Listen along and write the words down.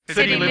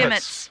City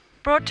Limits.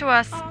 Brought to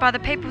us by the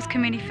People's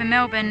Committee for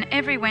Melbourne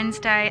every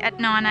Wednesday at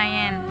 9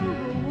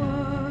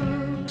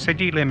 a.m.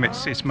 City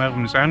Limits is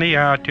Melbourne's only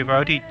hour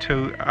devoted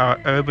to our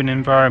urban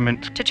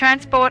environment, To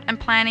transport and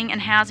planning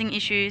and housing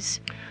issues,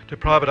 to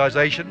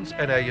privatisations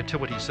and our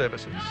utility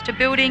services. to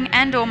building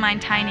and or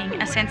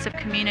maintaining a sense of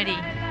community.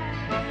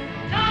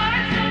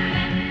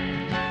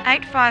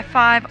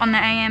 855 on the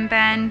AM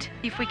band,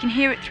 if we can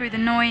hear it through the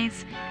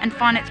noise and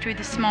find it through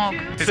the smog.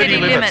 City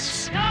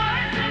Limits.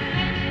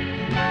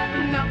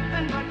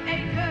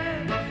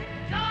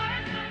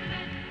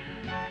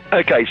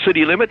 Okay,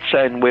 City Limits,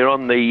 and we're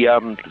on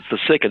the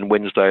second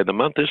Wednesday of the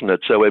month, isn't it?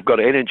 So we've got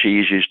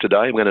energy issues today.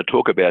 I'm going to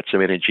talk about some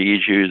energy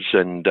issues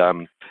and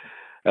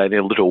in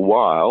a little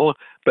while.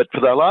 But for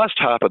the last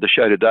half of the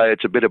show today,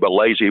 it's a bit of a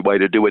lazy way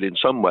to do it in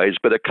some ways.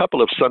 But a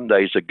couple of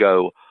Sundays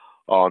ago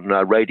on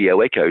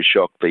Radio Echo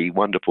Shock, the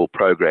wonderful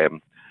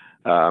program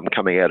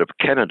coming out of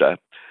Canada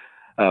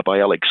by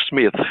Alex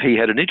Smith, he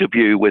had an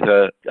interview with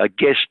a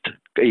guest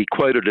he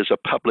quoted as a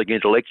public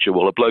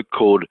intellectual, a bloke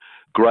called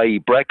Gray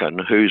Bracken,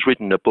 who's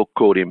written a book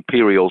called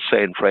Imperial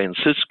San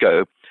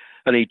Francisco,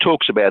 and he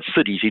talks about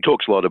cities. He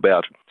talks a lot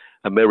about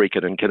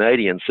American and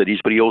Canadian cities,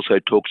 but he also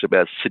talks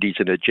about cities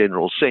in a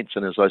general sense.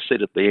 And as I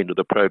said at the end of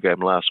the program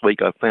last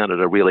week, I found it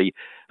a really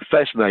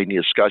fascinating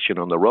discussion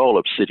on the role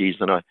of cities,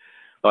 and I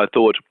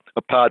thought,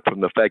 apart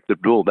from the fact that,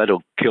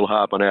 that'll kill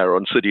half an hour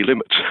on City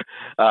Limits,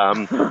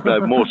 no,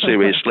 more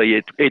seriously,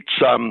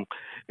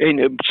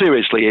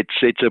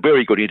 it's a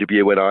very good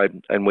interview,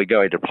 and we're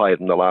going to play it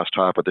in the last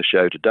half of the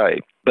show today.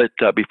 But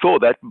before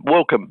that,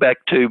 welcome back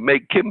to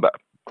Meg Kimber.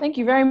 Thank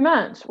you very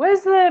much.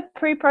 Where's the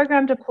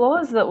pre-programmed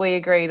applause that we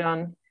agreed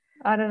on?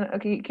 I don't know.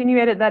 Okay, can you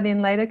edit that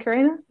in later,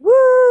 Karina?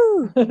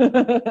 Woo!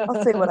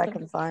 I'll see what I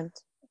can find.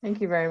 Thank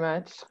you very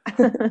much.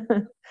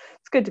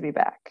 It's good to be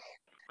back.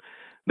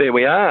 There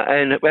we are.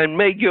 And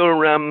Meg,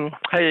 you're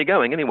how are you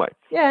going anyway?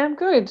 Yeah, I'm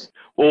good.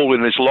 All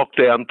in this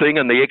lockdown thing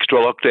and the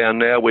extra lockdown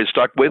now we're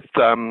stuck with.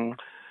 How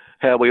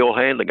are we all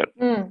handling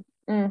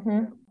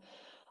it?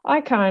 I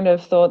kind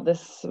of thought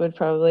this would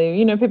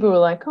probably, people were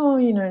like,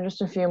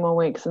 just a few more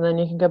weeks and then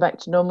you can go back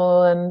to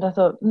normal. And I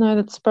thought, no,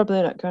 that's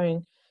probably not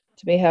going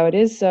to be how it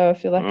is. So I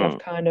feel like I've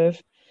kind of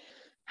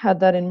had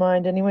that in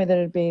mind anyway, that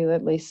it'd be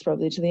at least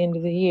probably to the end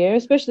of the year,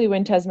 especially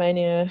when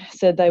Tasmania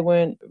said they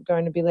weren't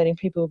going to be letting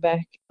people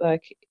back,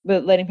 but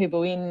letting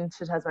people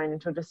into Tasmania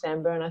until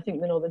December. And I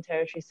think the Northern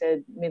Territory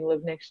said middle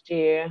of next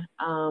year,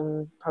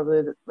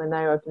 probably when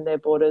they opened their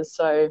borders.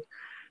 So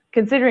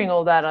considering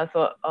all that, I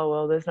thought,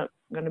 there's not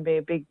going to be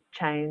a big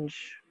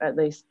change, at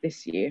least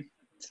this year.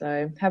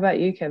 So how about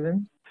you,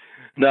 Kevin?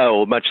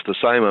 No, much the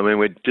same. I mean,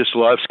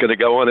 life's going to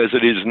go on as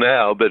it is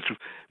now, but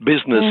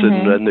business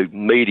and the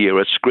media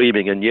are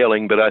screaming and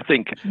yelling. But I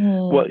think,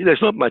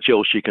 there's not much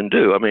else you can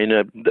do. I mean,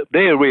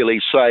 they're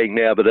really saying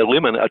now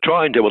that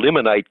trying to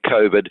eliminate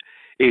COVID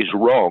is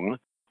wrong.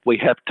 We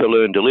have to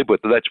learn to live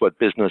with it. That's what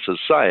business is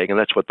saying, and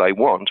that's what they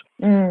want.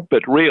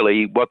 But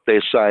really, what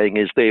they're saying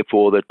is,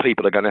 therefore, that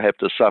people are going to have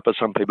to suffer.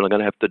 Some people are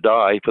going to have to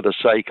die for the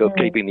sake of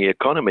keeping the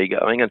economy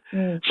going. And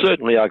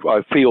certainly, I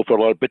feel for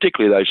a lot,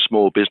 particularly those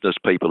small business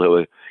people who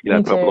are,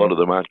 a lot of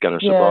them aren't going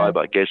to survive,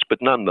 I guess.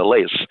 But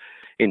nonetheless,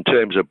 in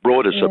terms of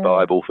broader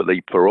survival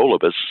for all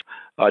of us,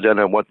 I don't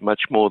know what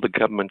much more the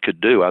government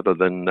could do other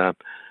than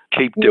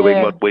keep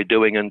doing what we're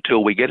doing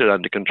until we get it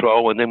under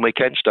control, and then we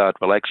can start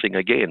relaxing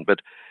again.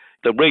 But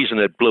the reason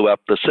it blew up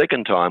the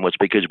second time was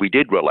because we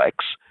did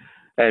relax,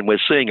 and we're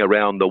seeing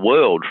around the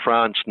world,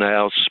 France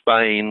now,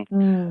 Spain,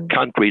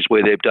 countries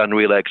where they've done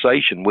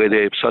relaxation, where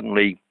they've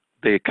suddenly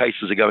their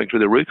cases are going through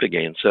the roof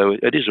again. So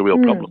it is a real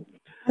problem.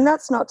 And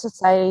that's not to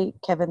say,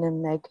 Kevin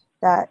and Meg,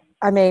 that,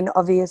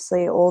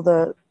 obviously all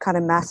the kind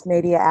of mass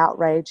media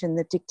outrage and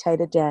the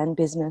dictator Dan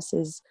business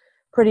is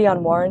pretty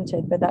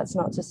unwarranted, but that's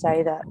not to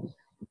say that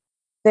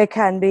there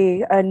can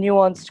be a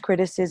nuanced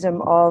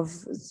criticism of,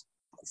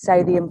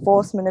 say, the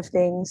enforcement of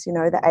things,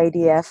 the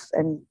ADF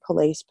and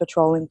police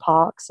patrolling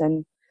parks,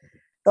 and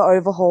the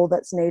overhaul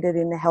that's needed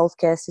in the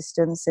healthcare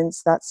system,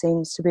 since that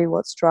seems to be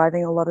what's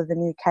driving a lot of the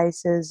new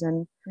cases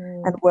and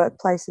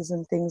workplaces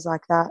and things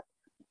like that.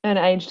 And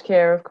aged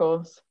care, of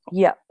course.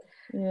 Yeah.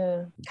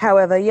 Yeah.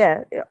 However,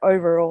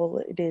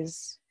 overall it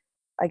is,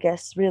 I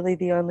guess, really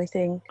the only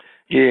thing.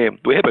 Yeah,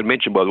 we haven't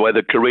mentioned, by the way,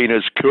 that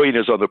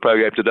Karina's on the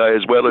program today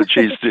as well, and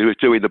she's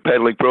doing the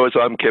paddling for us.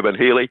 I'm Kevin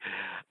Healy.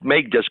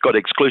 Meg just got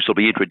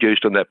exclusively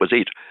introduced, and that was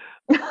it.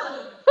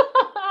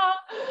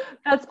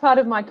 That's part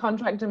of my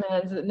contract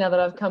demands now that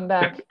I've come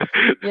back.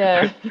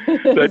 Yeah.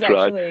 That's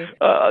right.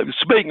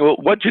 Speaking of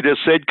what you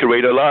just said,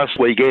 Karina, last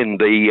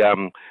weekend,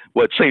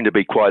 what seemed to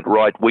be quite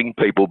right-wing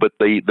people, but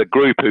the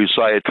group who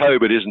say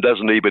COVID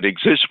doesn't even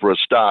exist for a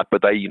start,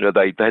 but they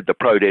had the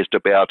protest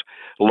about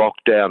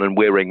lockdown and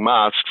wearing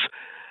masks,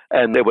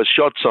 and there were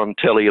shots on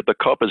telly of the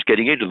coppers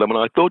getting into them, and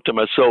I thought to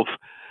myself,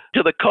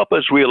 do the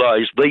coppers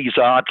realise these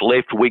aren't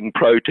left-wing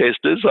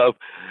protesters?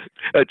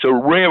 It's a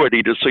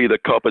rarity to see the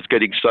coppers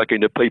getting stuck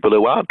into people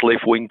who aren't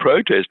left-wing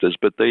protesters,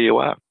 but there you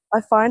are.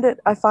 I find it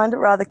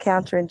rather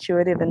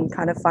counterintuitive and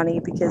kind of funny,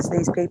 because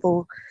these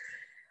people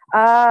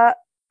are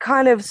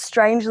kind of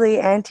strangely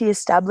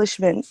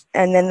anti-establishment,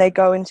 and then they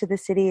go into the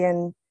city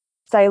and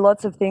say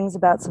lots of things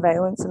about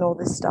surveillance and all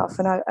this stuff.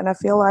 And I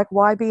feel like,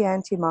 why be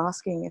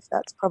anti-masking if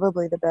that's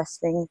probably the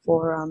best thing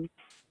for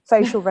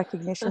facial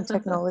recognition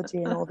technology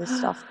and all this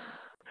stuff?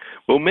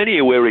 Well, many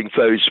are wearing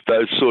those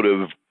sort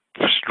of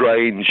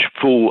strange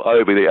full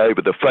over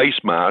the face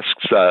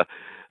masks,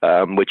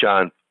 which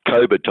aren't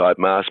COVID type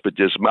masks, but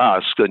just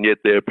masks, and yet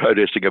they're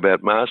protesting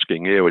about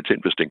masking. Yeah, it's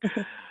interesting.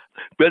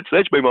 But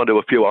let's move on to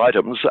a few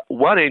items.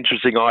 One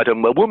interesting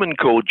item: a woman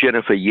called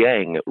Jennifer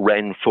Yang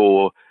ran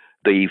for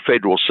the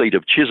federal seat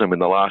of Chisholm in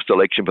the last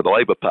election for the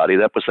Labor Party.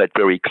 That was that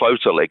very close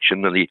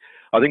election, and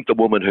I think the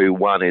woman who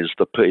won is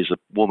a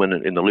woman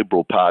in the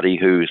Liberal Party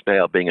who is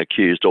now being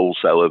accused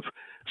also of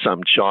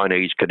some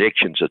Chinese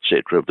connections,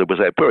 etc. There was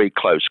a very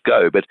close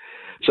go. But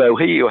so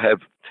here you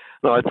have,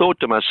 and I thought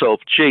to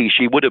myself, gee,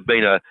 she would have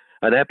been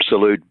an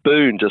absolute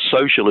boon to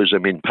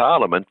socialism in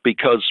Parliament,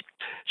 because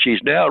she's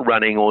now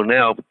running, or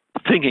now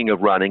thinking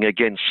of running,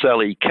 against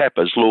Sally Capp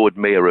as Lord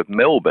Mayor of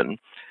Melbourne.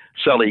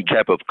 Sally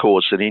Capp, of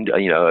course,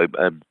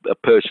 a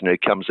person who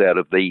comes out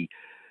of the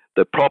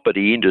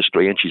property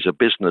industry, and she's a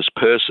business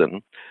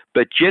person.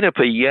 But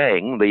Jennifer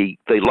Yang,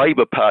 the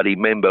Labor Party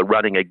member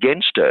running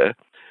against her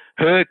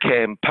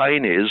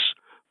campaign is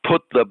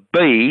put the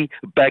B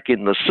back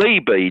in the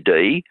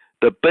CBD,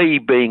 the B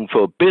being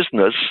for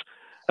business,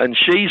 and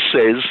she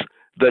says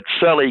that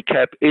Sally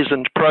Capp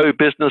isn't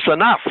pro-business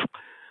enough.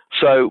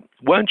 So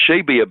won't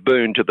she be a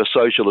boon to the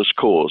socialist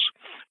cause?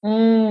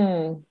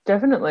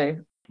 Definitely.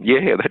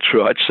 Yeah, that's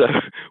right. So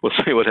we'll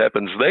see what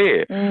happens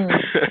there.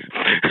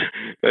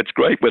 That's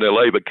great when a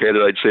Labor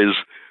candidate says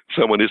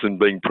someone isn't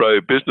being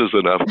pro-business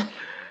enough.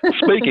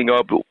 Speaking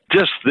of,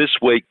 just this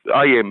week,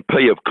 AMP,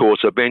 of course,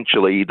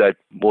 eventually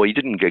he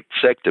didn't get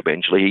sacked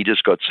eventually. He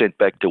just got sent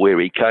back to where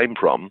he came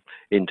from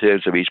in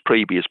terms of his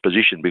previous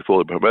position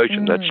before the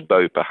promotion. That's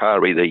Beau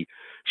Pahari, the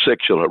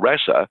sexual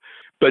harasser.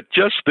 But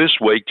just this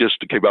week, just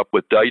to keep up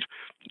with date,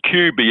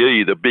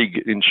 QBE, the big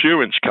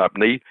insurance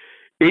company,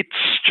 its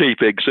chief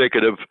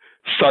executive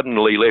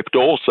suddenly left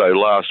also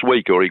last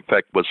week, or in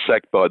fact was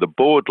sacked by the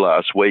board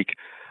last week.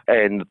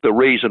 And the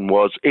reason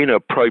was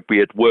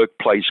inappropriate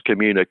workplace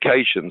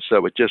communication.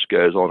 So it just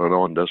goes on and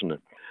on, doesn't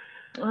it?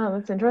 Oh,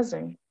 that's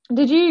interesting.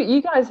 Did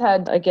you guys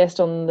had a guest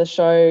on the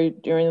show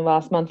during the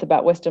last month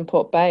about Western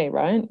Port Bay,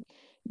 right?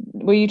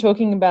 Were you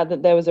talking about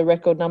that there was a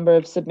record number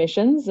of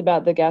submissions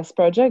about the gas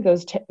project? There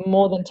was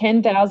more than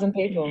 10,000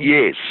 people.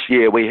 Yes,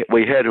 yeah, we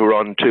had her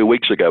on 2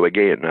 weeks ago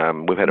again.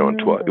 We've had her on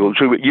twice. Well,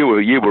 you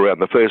were around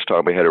the first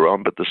time we had her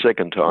on, but the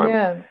second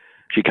time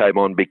she came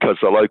on because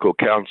the local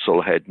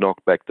council had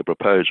knocked back the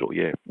proposal,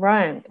 yeah.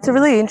 Right. It's a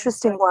really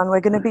interesting one.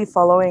 We're going to be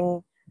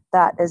following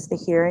that as the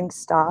hearings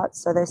start.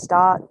 So they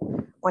start,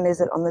 when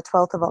is it, on the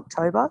 12th of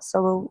October?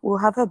 So we'll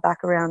have her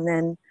back around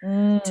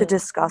then to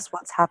discuss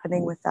what's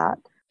happening with that.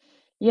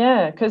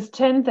 Yeah, because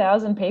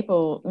 10,000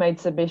 people made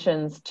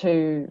submissions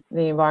to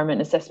the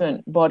Environment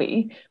Assessment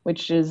Body,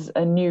 which is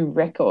a new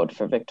record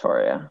for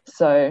Victoria.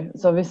 So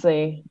it's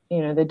obviously,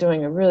 they're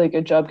doing a really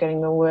good job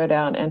getting the word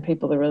out, and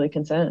people are really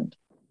concerned.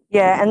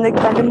 Yeah, and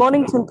the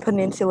Mornington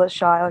Peninsula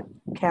Shire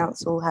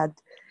Council had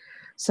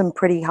some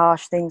pretty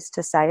harsh things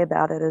to say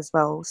about it as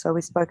well. So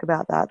we spoke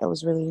about that. That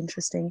was really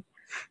interesting.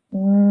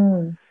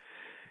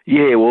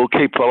 Yeah, we'll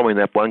keep following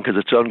that one because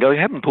it's ongoing.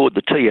 I haven't poured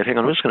the tea yet. Hang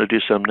on, I'm just going to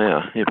do some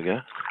now. Here we go.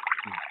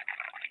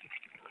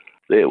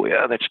 There we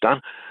are, that's done.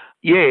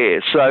 Yeah,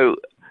 so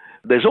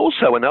there's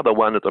also another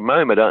one at the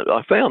moment.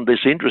 I found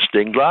this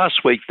interesting.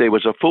 Last week there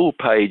was a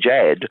full-page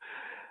ad,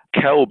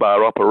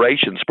 Kalbar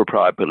Operations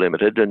Proprietary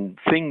Limited and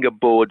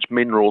Fingerboards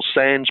Mineral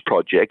Sands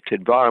Project,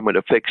 Environment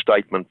Effect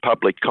Statement,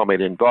 Public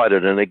Comment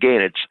Invited. And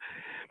again,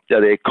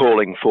 they're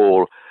calling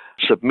for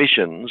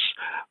submissions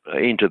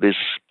into this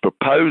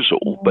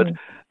proposal, but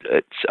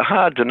it's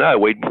hard to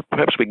know.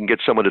 Perhaps we can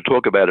get someone to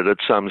talk about it at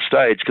some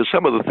stage, because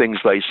some of the things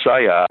they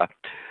say are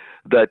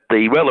that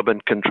the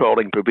relevant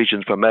controlling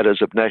provisions for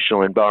matters of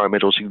national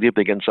environmental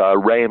significance are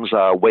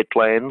Ramsar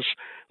wetlands,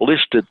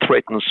 listed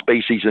threatened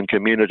species and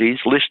communities,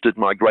 listed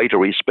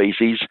migratory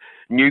species,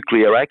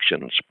 nuclear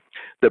actions.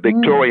 The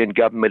Victorian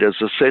government is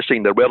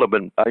assessing the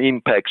relevant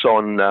impacts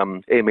on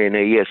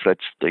MNES,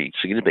 that's the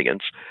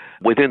significance,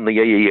 within the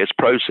EES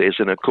process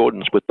in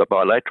accordance with the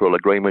bilateral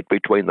agreement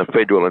between the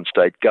federal and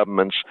state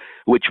governments,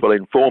 which will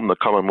inform the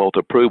Commonwealth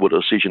approval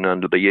decision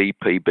under the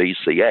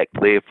EPBC Act,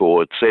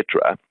 therefore,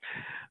 etc.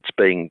 It's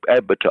being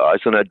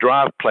advertised, and a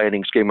draft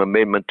planning scheme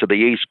amendment to the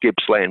East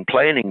Gippsland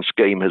planning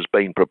scheme has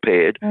been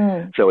prepared,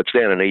 so it's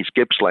down in East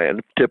Gippsland,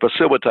 to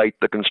facilitate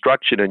the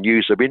construction and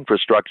use of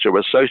infrastructure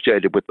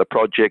associated with the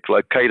project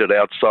located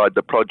outside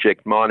the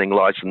project mining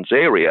licence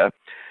area,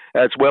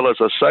 as well as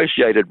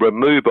associated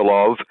removal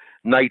of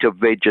native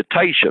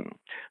vegetation.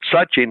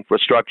 Such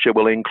infrastructure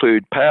will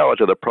include power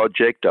to the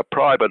project, a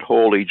private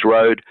haulage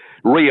road,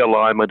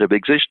 realignment of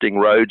existing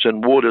roads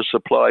and water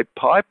supply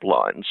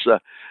pipelines.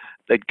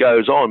 It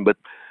goes on, but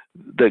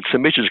the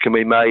submissions can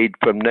be made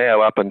from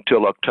now up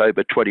until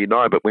October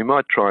 29, but we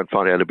might try and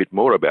find out a bit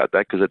more about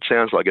that, because it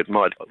sounds like it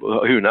might,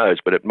 who knows,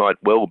 but it might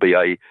well be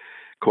a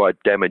quite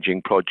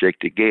damaging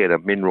project again, a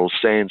mineral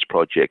sands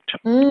project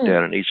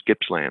down in East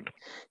Gippsland.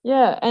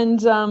 Yeah,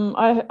 and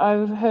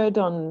I've heard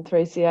on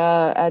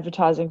 3CR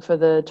advertising for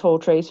the Tall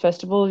Trees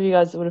Festival. You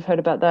guys would have heard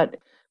about that,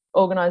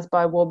 organised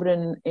by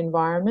Warburton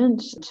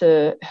Environment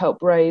to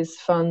help raise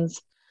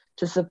funds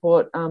to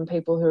support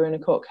people who are in a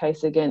court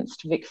case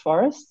against Vic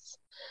Forests.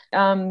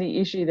 The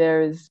issue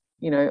there is,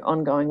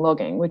 ongoing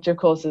logging, which of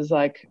course is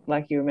like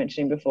you were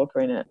mentioning before,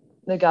 Karina.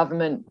 The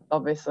government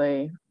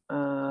obviously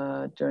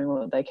doing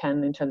what they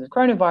can in terms of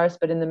coronavirus,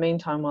 but in the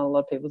meantime, while a lot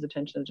of people's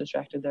attention is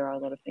distracted, there are a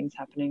lot of things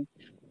happening,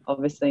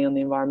 obviously, on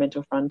the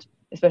environmental front,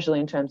 especially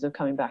in terms of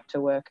coming back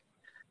to work,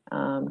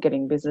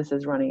 getting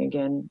businesses running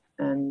again,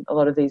 and a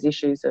lot of these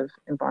issues of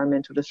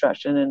environmental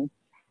destruction and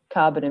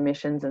carbon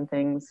emissions and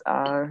things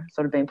are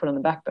sort of being put on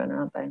the back burner,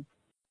 aren't they?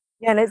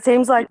 Yeah, and it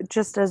seems like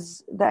just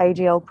as the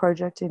AGL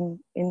project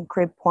in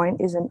Crib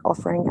Point isn't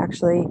offering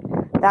actually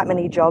that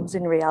many jobs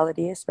in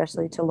reality,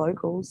 especially to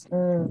locals,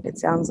 it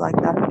sounds like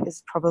that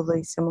is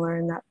probably similar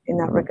in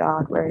that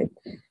regard, where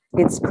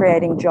it's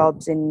creating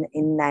jobs in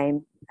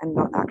name and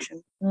not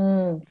action.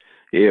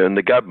 Yeah, and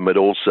the government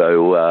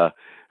also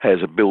has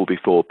a bill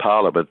before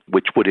Parliament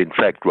which would in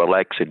fact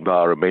relax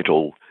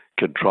environmental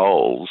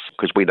controls,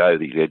 because we know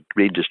the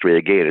industry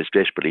again is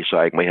desperately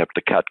saying we have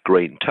to cut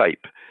green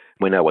tape.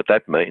 We know what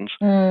that means.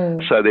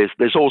 So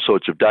there's all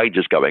sorts of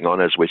dangers going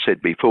on. As we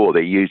said before,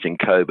 they're using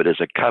COVID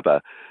as a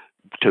cover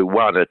to,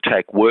 one,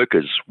 attack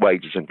workers'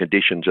 wages and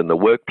conditions in the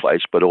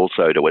workplace, but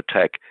also to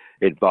attack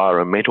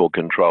environmental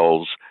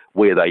controls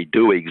where they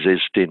do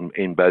exist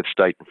in both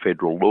state and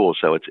federal law.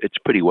 So it's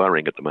pretty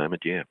worrying at the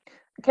moment, yeah.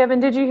 Kevin,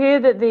 did you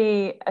hear that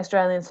the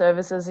Australian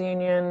Services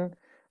Union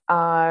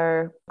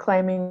are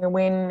claiming a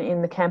win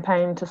in the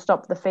campaign to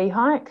stop the fee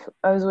hike?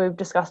 As we've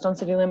discussed on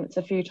City Limits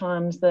a few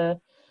times, the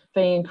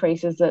fee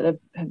increases that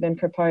have been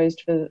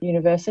proposed for the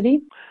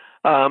university.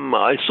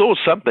 I saw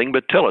something,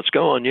 but tell us,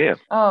 go on, yeah.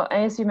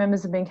 ASU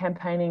members have been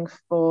campaigning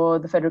for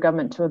the federal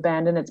government to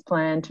abandon its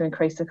plan to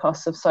increase the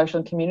costs of social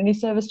and community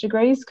service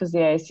degrees, because the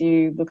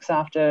ASU looks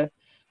after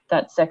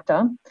that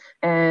sector.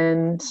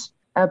 And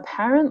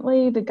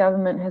apparently the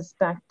government has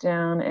backed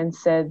down and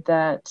said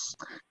that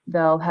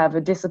they'll have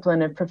a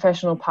discipline of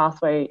professional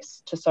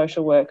pathways to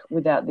social work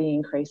without the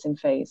increase in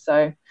fees.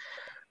 So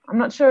I'm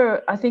not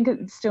sure. I think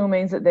it still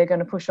means that they're going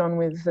to push on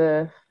with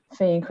the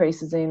fee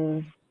increases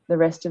in the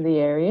rest of the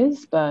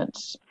areas, but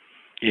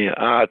yeah,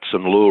 arts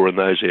and law in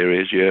those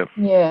areas, yeah.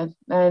 Yeah,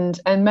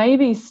 and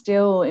maybe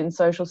still in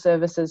social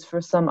services for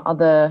some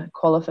other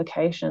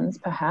qualifications,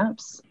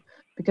 perhaps,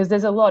 because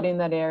there's a lot in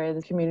that area: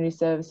 the community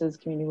services,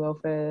 community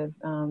welfare,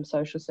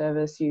 social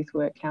service, youth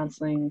work,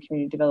 counselling,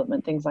 community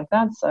development, things like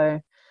that. So,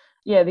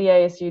 yeah, the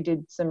ASU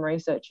did some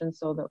research and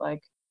saw that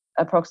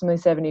approximately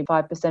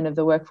 75% of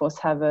the workforce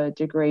have a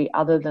degree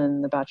other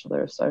than the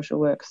Bachelor of Social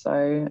Work.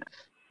 So,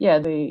 yeah,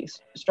 the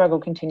struggle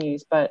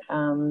continues, but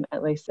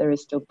at least there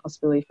is still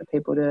possibility for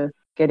people to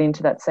get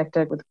into that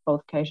sector with a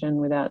qualification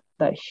without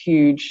that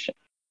huge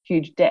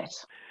debt.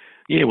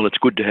 Yeah, well, it's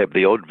good to have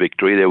the odd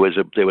victory. There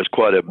was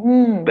quite a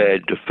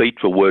bad defeat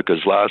for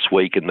workers last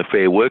week in the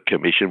Fair Work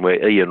Commission,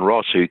 where Ian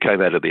Ross, who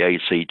came out of the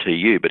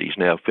ACTU, but he's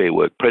now Fair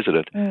Work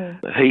President,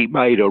 he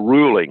made a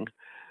ruling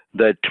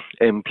that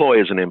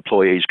employers and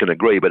employees can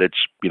agree, but it's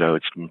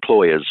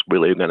employers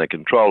really going to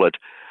control it,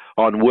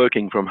 on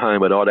working from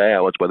home at odd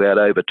hours without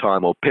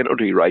overtime or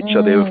penalty rates.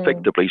 So they've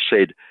effectively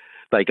said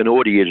they can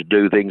order you to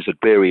do things at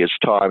various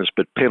times,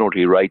 but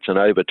penalty rates and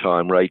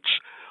overtime rates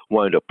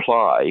won't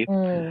apply.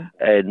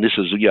 And this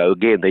is,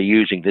 again, they're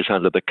using this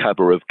under the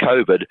cover of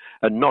COVID.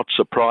 And not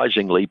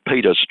surprisingly,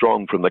 Peter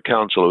Strong from the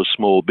Council of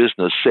Small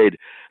Business said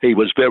he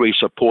was very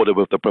supportive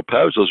of the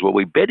proposals. Well,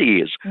 we bet he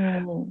is.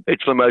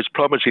 It's the most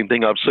promising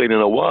thing I've seen in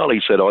a while,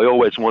 he said. I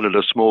always wanted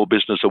a small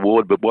business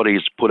award, but what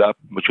he's put up,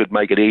 which would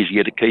make it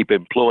easier to keep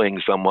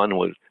employing someone,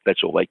 well,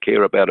 that's all they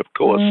care about, of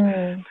course.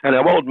 And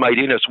our old mate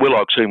Innes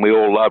Willocks, whom we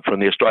all love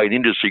from the Australian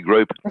Industry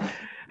Group,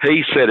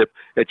 he said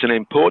it's an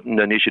important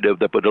initiative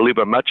that will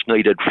deliver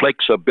much-needed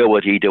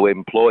flexibility to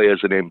employers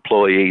and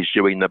employees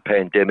during the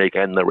pandemic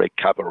and the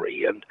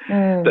recovery, and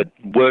that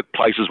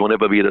workplaces will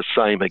never be the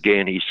same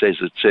again, he says,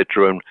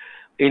 etc. And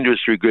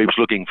industry groups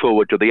looking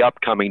forward to the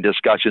upcoming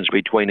discussions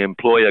between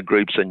employer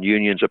groups and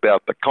unions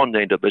about the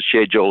content of the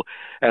schedule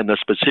and the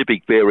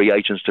specific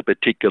variations to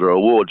particular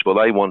awards. Well,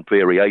 they want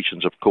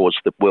variations, of course,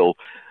 that will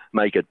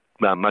make it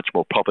much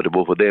more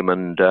profitable for them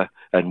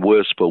and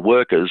worse for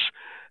workers.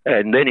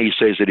 And then he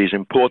says it is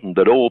important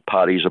that all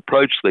parties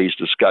approach these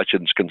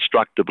discussions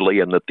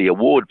constructively and that the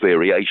award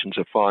variations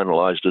are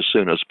finalised as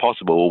soon as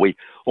possible. We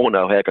all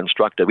know how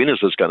constructive Innes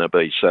is going to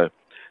be, so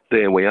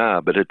there we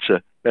are. But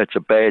that's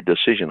a bad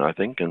decision, I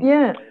think. And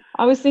yeah,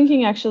 I was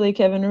thinking actually,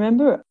 Kevin,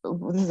 remember,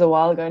 this is a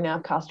while ago now,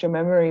 cast your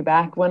memory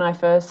back, when I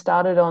first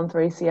started on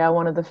 3CR,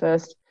 one of the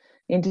first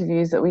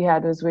interviews that we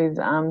had was with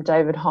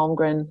David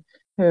Holmgren,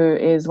 who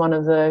is one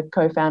of the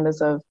co-founders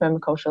of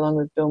Permaculture along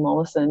with Bill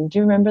Mollison. Do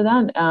you remember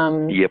that?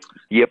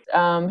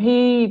 Yep.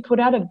 He put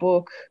out a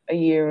book a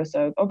year or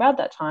so, or about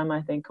that time,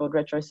 I think, called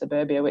Retro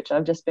Suburbia, which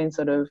I've just been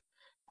sort of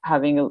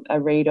having a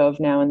read of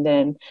now and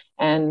then.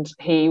 And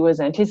he was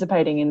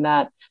anticipating in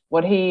that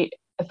what he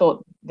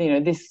thought,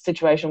 this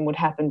situation would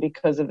happen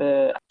because of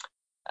the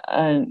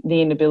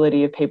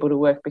inability of people to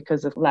work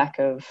because of lack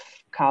of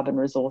carbon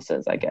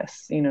resources, I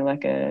guess,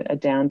 like a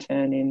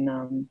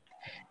downturn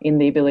in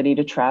the ability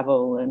to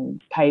travel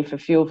and pay for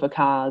fuel for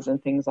cars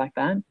and things like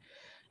that.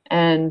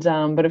 And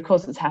but of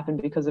course it's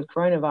happened because of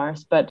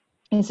coronavirus. But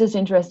it's just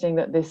interesting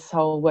that this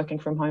whole working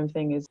from home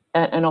thing is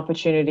an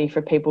opportunity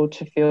for people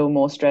to feel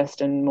more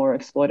stressed and more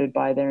exploited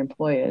by their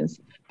employers,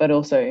 but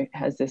also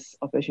has this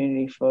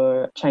opportunity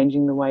for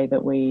changing the way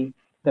that we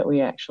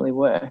actually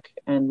work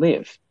and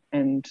live,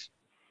 and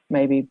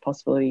maybe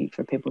possibility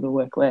for people to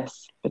work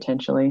less,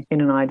 potentially,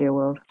 in an ideal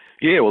world.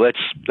 Yeah, well,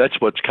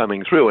 that's what's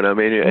coming through. And I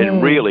mean,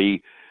 and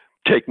really,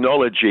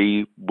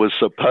 technology was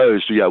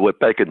supposed, we're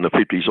back in the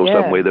 50s or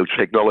somewhere, the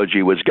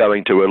technology was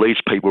going to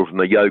release people from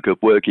the yoke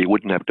of work. You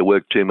wouldn't have to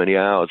work too many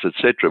hours,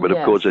 etc. But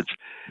of course,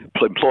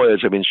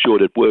 employers have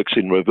ensured it works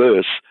in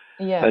reverse.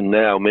 Yeah. And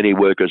now many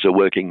workers are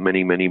working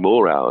many, many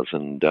more hours.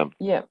 And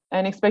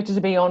and expected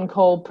to be on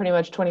call pretty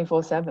much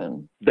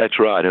 24/7. That's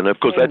right. And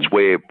of course, that's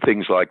where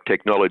things like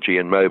technology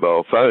and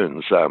mobile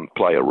phones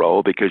play a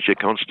role, because you're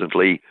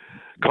constantly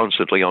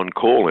on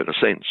call in a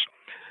sense.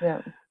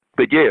 Yeah.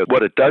 But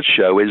what it does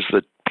show is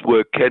that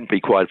work can be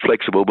quite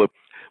flexible. But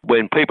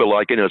when people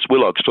like Innes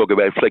Willox talk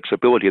about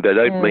flexibility, they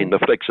don't mean the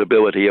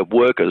flexibility of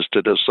workers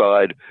to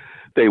decide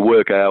their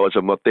work hours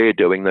and what they're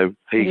doing.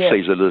 He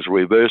sees it as a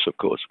reverse, of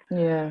course.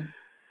 Yeah.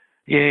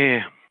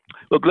 Yeah.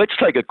 Look, let's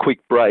take a quick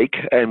break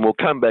and we'll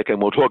come back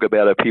and we'll talk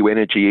about a few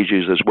energy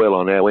issues as well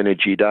on our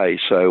Energy Day.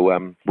 So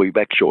we'll be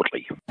back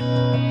shortly.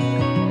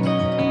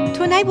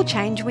 To enable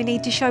change, we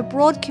need to show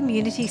broad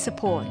community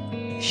support.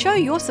 Show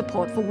your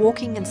support for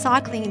walking and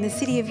cycling in the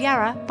City of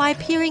Yarra by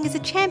appearing as a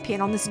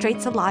champion on the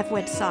Streets Alive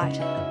website,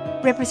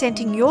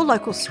 representing your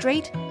local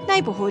street,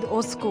 neighbourhood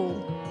or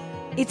school.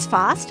 It's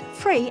fast,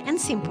 free and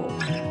simple.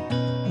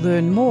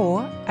 Learn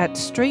more at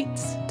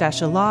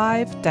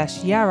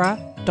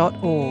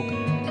streets-alive-yarra.org.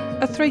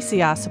 A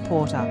 3CR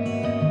supporter.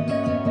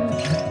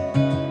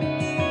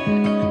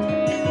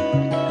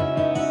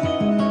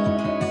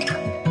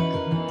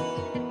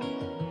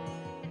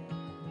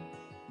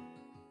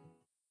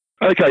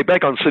 Okay,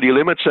 back on City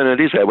Limits, and it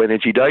is our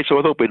Energy Day, so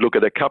I thought we'd look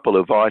at a couple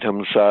of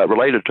items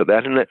related to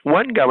that. And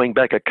one going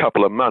back a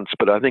couple of months,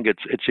 but I think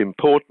it's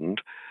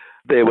important.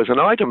 There was an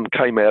item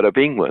came out of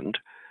England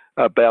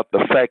about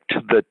the fact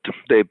that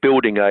they're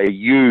building a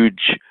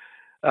huge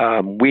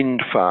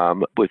wind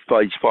farm with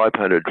these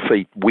 500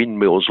 feet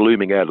windmills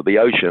looming out of the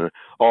ocean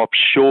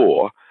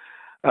offshore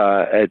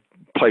at a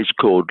place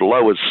called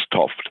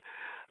Lowestoft.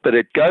 But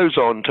it goes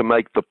on to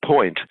make the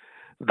point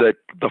that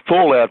the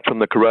fallout from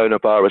the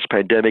coronavirus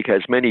pandemic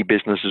has many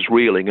businesses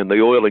reeling, and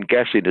the oil and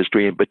gas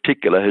industry in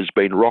particular has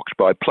been rocked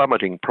by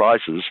plummeting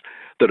prices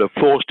that have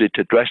forced it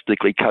to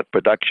drastically cut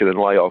production and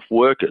lay off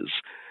workers.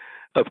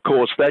 Of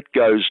course, that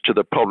goes to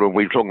the problem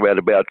we're talking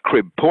about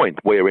Crib Point,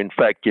 where in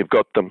fact you've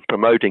got them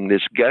promoting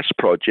this gas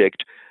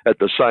project at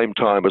the same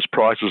time as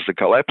prices are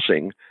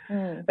collapsing,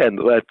 and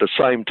at the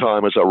same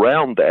time as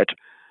around that,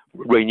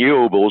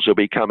 renewables are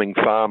becoming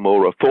far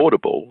more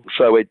affordable.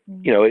 So it,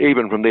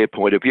 even from their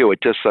point of view,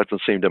 it just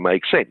doesn't seem to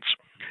make sense.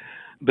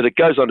 But it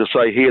goes on to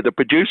say here, the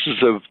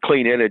producers of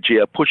clean energy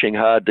are pushing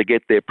hard to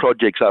get their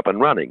projects up and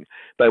running.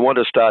 They want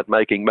to start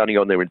making money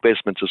on their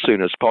investments as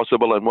soon as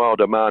possible, and while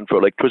demand for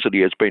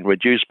electricity has been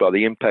reduced by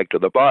the impact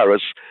of the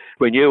virus,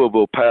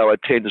 renewable power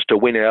tends to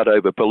win out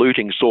over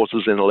polluting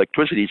sources in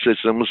electricity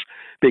systems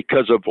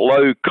because of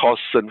low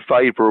costs and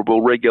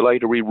favourable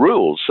regulatory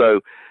rules. So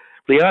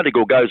the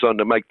article goes on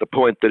to make the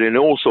point that in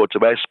all sorts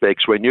of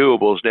aspects,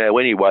 renewables now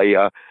anyway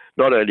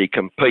not only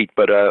compete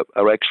but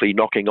are actually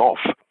knocking off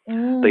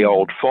the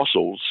old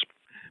fossils.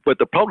 But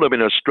the problem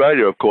in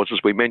Australia, of course,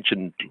 as we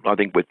mentioned, I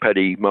think with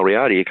Paddy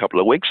Moriarty a couple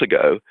of weeks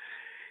ago,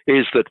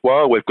 is that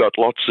while we've got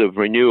lots of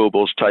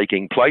renewables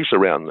taking place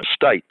around the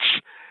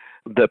states,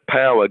 the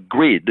power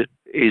grid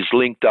is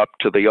linked up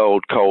to the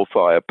old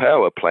coal-fired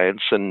power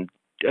plants, and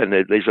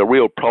there's a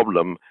real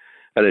problem.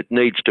 And it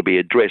needs to be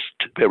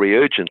addressed very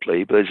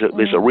urgently. But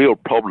there's a real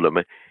problem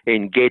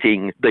in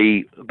getting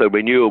the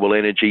renewable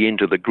energy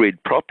into the grid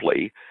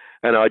properly.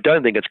 And I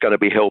don't think it's going to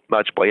be helped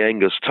much by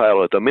Angus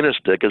Taylor, the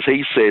Minister, because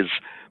he says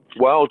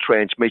while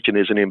transmission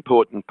is an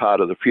important part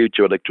of the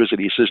future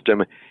electricity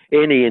system,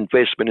 any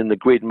investment in the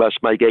grid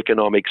must make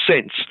economic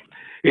sense.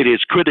 It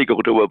is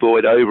critical to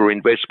avoid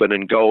over-investment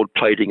in gold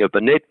plating of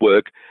the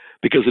network,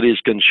 because it is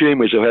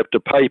consumers who have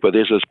to pay for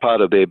this as part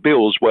of their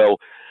bills. Well,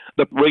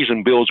 the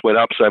reason bills went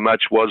up so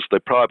much was the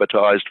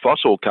privatised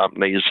fossil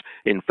companies,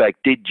 in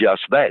fact, did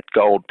just that,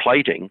 gold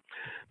plating.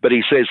 But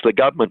he says the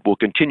government will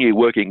continue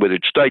working with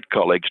its state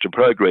colleagues to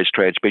progress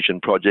transmission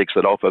projects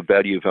that offer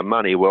value for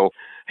money. Well,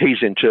 his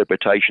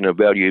interpretation of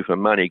value for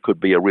money could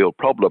be a real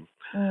problem.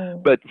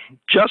 But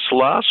just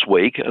last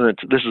week, and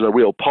this is a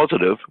real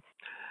positive,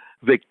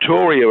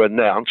 Victoria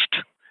announced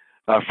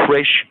a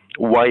fresh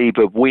wave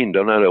of wind.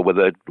 I don't know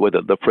whether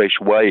the fresh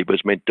wave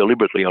was meant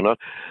deliberately or not,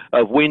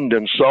 of wind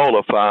and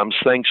solar farms,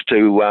 thanks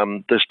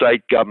to the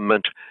state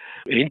government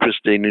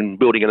interested in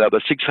building another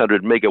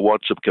 600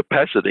 megawatts of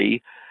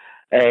capacity.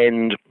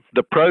 And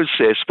the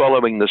process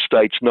following the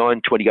state's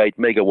 928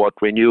 megawatt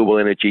renewable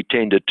energy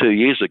tender 2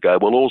 years ago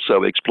will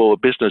also explore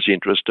business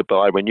interest to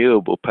buy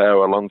renewable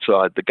power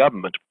alongside the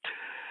government.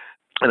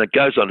 And it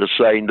goes on to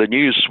say the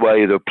new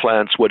swathe of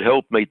plants would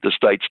help meet the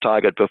state's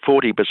target for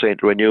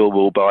 40%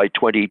 renewable by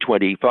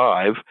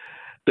 2025,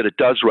 but it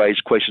does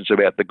raise questions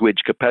about the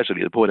grid's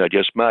capacity, the point I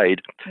just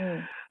made.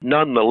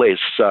 Nonetheless,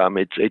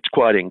 it's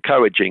quite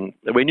encouraging.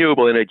 The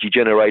renewable energy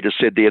generators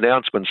said the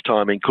announcement's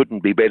timing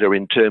couldn't be better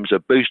in terms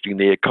of boosting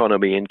the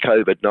economy in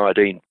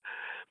COVID-19.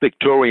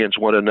 Victorians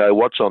want to know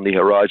what's on the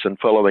horizon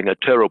following a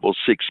terrible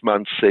 6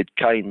 months, said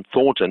Kane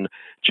Thornton,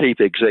 Chief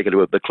Executive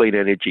of the Clean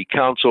Energy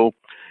Council.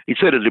 He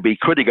said it would be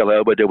critical,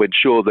 however, to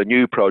ensure the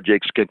new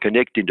projects can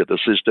connect into the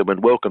system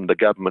and welcome the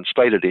government's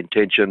stated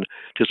intention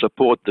to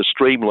support the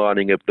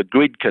streamlining of the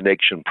grid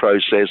connection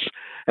process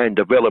and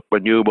develop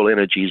renewable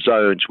energy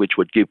zones, which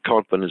would give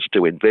confidence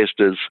to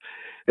investors.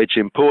 It's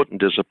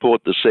important to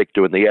support the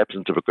sector in the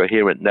absence of a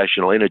coherent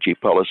national energy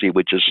policy,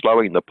 which is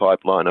slowing the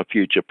pipeline of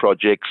future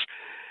projects.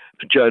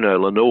 Jono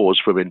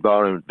Lenores from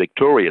Environment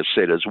Victoria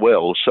said as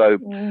well. So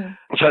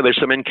there's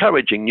some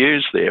encouraging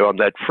news there on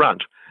that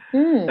front.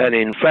 And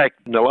in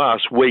fact, in the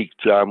last week,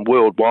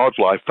 World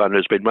Wildlife Fund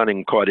has been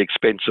running quite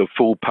expensive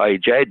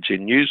full-page ads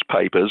in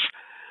newspapers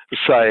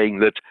saying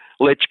that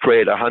let's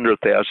create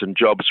 100,000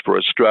 jobs for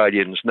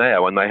Australians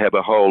now, and they have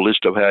a whole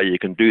list of how you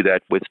can do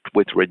that with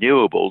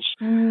renewables.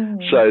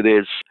 So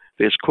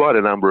there's quite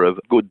a number of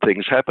good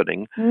things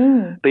happening.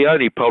 The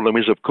only problem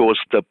is, of course,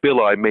 the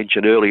bill I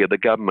mentioned earlier, the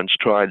government's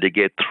trying to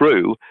get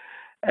through,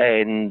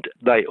 and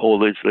there's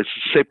a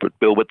separate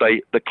bill, but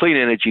the Clean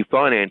Energy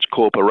Finance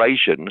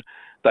Corporation,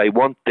 they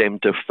want them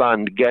to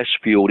fund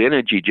gas-fueled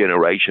energy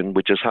generation,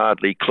 which is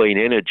hardly clean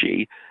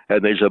energy.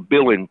 And there's a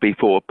bill in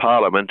before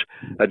Parliament,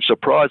 and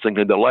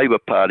surprisingly, the Labor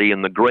Party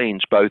and the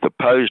Greens both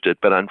opposed it.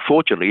 But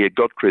unfortunately, it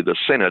got through the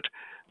Senate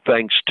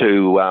thanks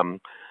to,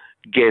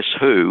 guess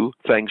who?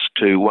 Thanks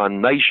to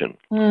One Nation.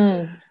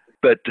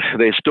 But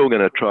they're still going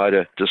to try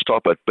to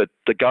stop it. But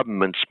the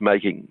government's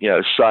saying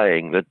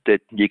that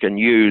you can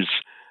use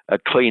a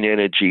clean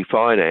energy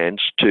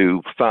finance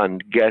to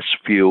fund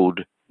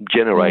gas-fueled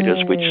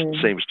generators, which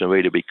seems to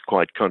me to be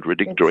quite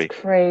contradictory. It's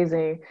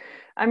crazy.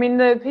 I mean,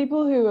 the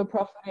people who are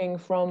profiting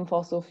from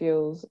fossil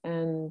fuels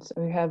and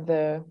who have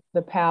the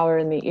power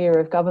and the ear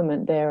of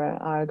government there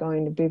are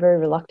going to be very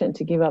reluctant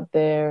to give up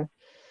their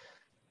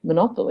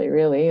monopoly,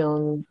 really,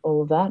 on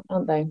all of that,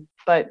 aren't they?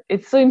 But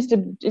it does seem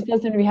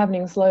to be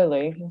happening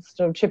slowly. It's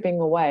still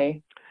chipping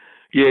away.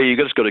 Yeah, you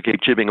just got to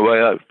keep chipping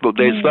away. But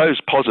there's those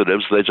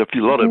positives. There's a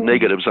lot of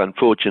negatives,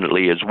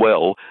 unfortunately, as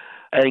well.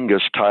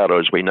 Angus Taylor,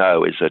 as we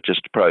know, is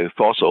just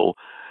pro-fossil,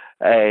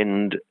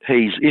 and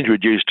he's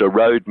introduced a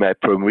roadmap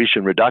for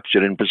emission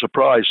reduction, and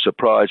surprise,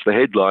 the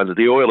headline of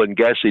the oil and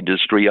gas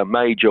industry, a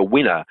major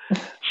winner.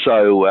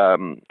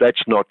 So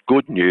that's not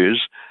good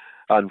news,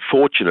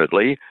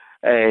 unfortunately.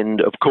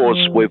 And, of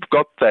course, we've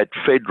got that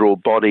federal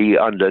body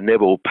under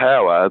Neville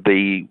Power,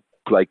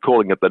 they're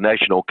calling it the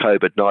National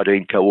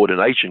COVID-19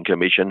 Coordination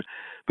Commission,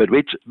 but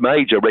its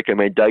major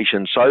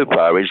recommendation so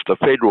far is the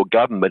federal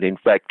government, in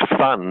fact,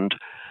 fund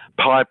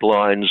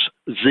pipelines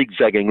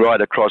zigzagging right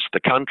across the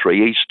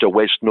country, east to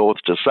west, north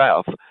to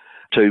south,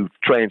 to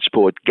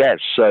transport gas.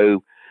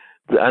 So,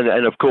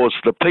 and of course,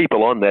 the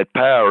people on that,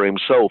 Power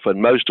himself and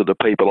most of the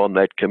people on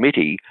that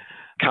committee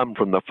come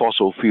from the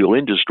fossil fuel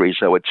industry,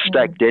 so it's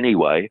stacked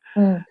anyway.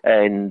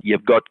 And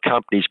you've got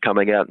companies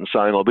coming out and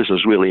saying, oh, this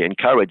is really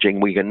encouraging,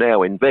 we can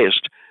now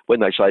invest. When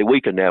they say we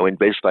can now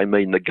invest, they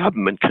mean the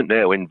government can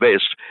now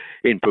invest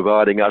in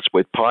providing us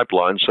with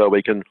pipelines so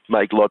we can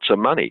make lots of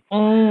money.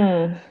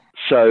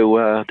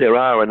 So there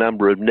are a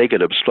number of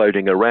negatives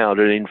floating around.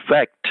 And in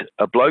fact,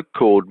 a bloke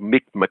called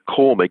Mick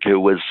McCormick, who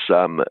was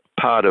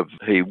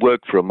he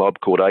worked for a mob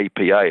called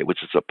APA,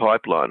 which is a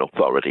pipeline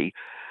authority,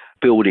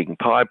 building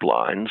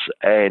pipelines.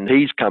 And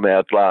he's come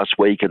out last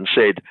week and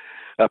said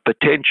a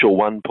potential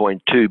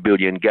 1.2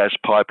 billion gas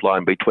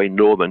pipeline between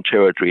Northern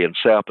Territory and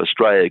South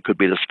Australia could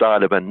be the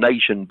start of a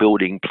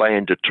nation-building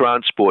plan to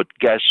transport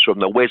gas from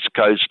the West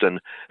Coast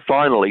and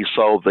finally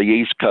solve the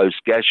East Coast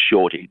gas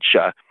shortage.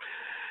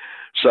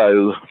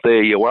 So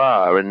there you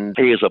are. And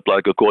here's a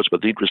bloke, of course,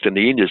 with interest in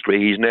the industry.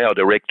 He's now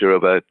director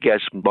of a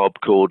gas mob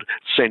called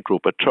Central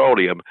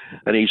Petroleum,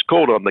 and he's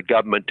called on the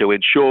government to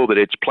ensure that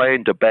its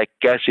plan to back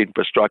gas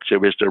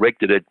infrastructure is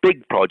directed at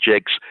big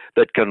projects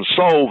that can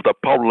solve the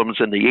problems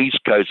in the East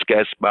Coast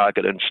gas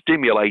market and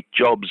stimulate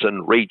jobs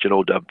and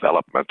regional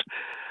development.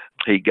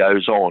 He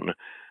goes on.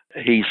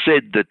 He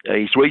said that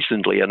he's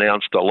recently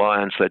announced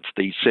alliance, that's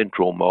the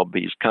Central Mob,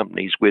 his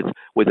companies, with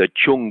a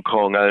Chung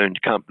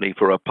Kong-owned company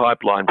for a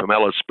pipeline from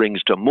Alice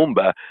Springs to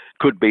Moomba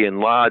could be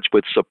enlarged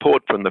with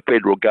support from the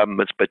federal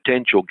government's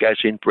potential gas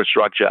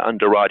infrastructure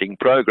underwriting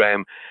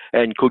program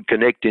and could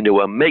connect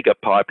into a mega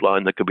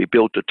pipeline that could be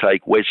built to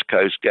take West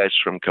Coast gas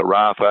from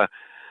Carafa.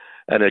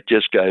 And it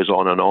just goes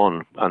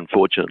on,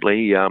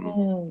 unfortunately.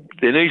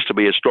 There needs to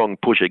be a strong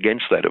push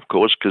against that, of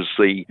course, because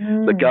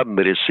the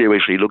government is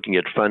seriously looking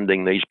at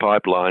funding these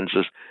pipelines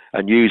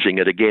and using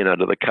it again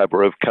under the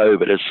cover of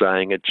COVID as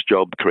saying it's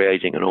job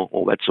creating and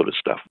all that sort of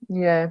stuff.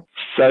 Yeah.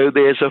 So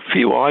there's a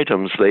few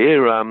items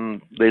there.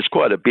 There's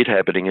quite a bit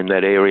happening in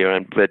that area,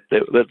 but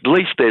at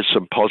least there's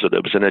some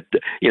positives. And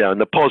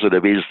and the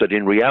positive is that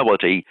in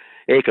reality,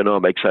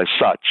 economics are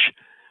such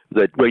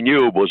that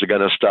renewables are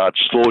going to start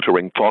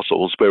slaughtering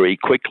fossils very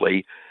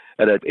quickly,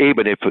 and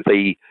even if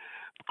the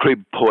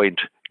Crib Point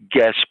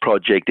gas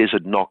project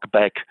isn't knocked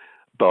back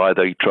by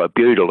the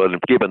tribunal, and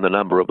given the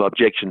number of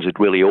objections it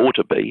really ought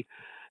to be,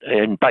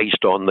 and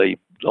based on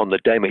the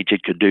damage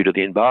it could do to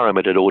the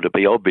environment, it ought to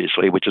be,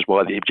 obviously, which is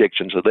why the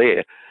objections are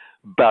there.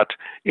 But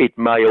it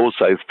may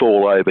also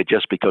fall over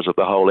just because of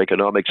the whole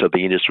economics of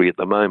the industry at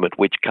the moment,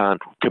 which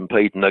can't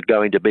compete and are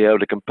going to be able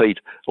to compete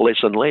less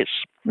and less.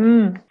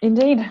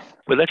 Indeed.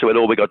 Well, that's about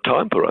all we got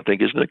time for, I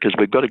think, isn't it? Because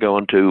we've got to go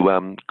on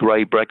to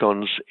Gray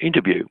Braccon's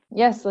interview.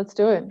 Yes, let's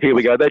do it. Here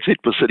we go. That's it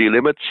for City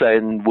Limits,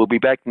 and we'll be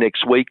back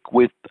next week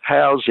with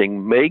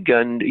housing. Meg,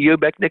 and you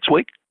back next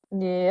week?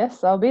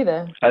 Yes, I'll be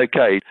there.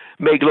 Okay.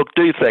 Meg, look,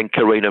 do thank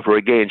Karina for,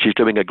 again, she's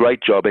doing a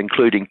great job,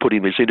 including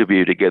putting this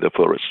interview together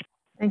for us.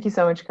 Thank you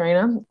so much,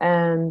 Karina.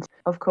 And,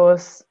 of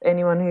course,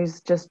 anyone who's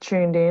just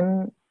tuned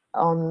in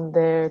on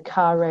their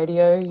car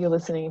radio, you're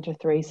listening to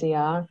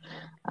 3CR,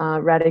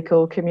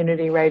 radical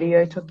community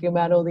radio, talking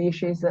about all the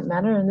issues that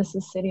matter, and this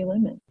is City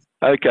Limits.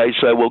 Okay,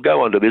 so we'll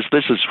go on to this.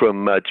 This is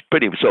from, it's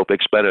pretty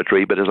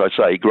self-explanatory, but as I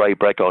say, Gray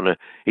Braccon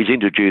is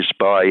introduced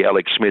by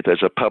Alex Smith as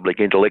a public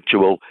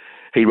intellectual.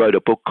 He wrote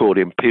a book called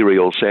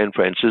Imperial San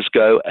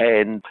Francisco,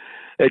 and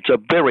it's a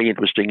very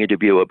interesting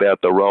interview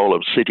about the role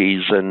of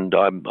cities, and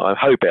I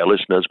hope our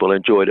listeners will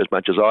enjoy it as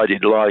much as I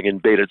did lying in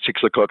bed at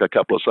 6 o'clock a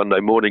couple of Sunday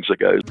mornings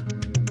ago.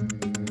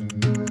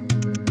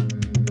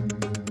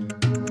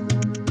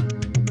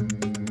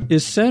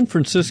 Is San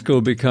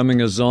Francisco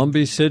becoming a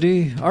zombie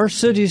city? Are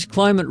cities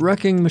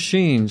climate-wrecking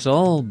machines?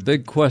 All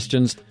big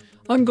questions.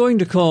 I'm going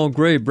to call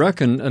Gray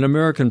Braccon an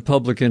American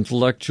public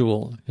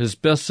intellectual. His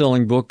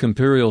best-selling book,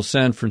 Imperial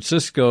San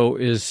Francisco,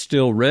 is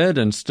still read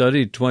and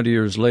studied 20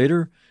 years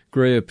later.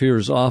 Gray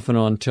appears often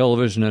on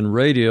television and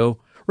radio.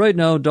 Right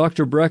now,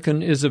 Dr.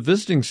 Braccon is a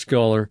visiting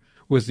scholar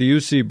with the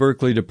UC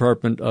Berkeley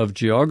Department of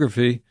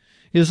Geography.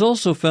 He is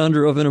also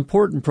founder of an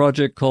important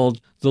project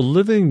called The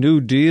Living New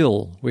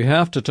Deal. We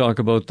have to talk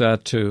about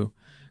that, too.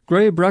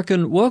 Gray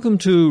Braccon, welcome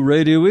to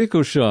Radio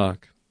EcoShock.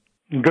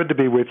 Good to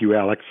be with you,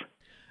 Alex.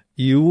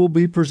 You will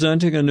be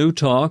presenting a new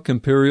talk,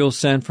 Imperial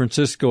San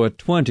Francisco at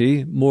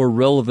 20, more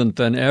relevant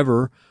than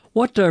ever.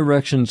 What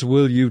directions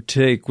will you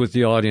take with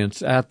the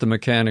audience at the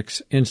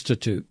Mechanics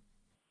Institute?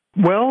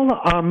 Well,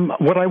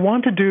 what I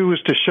want to do is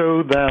to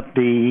show that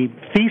the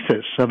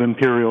thesis of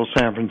Imperial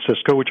San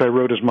Francisco, which I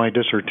wrote as my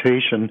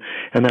dissertation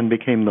and then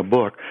became the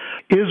book,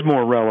 is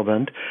more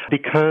relevant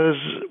because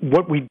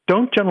what we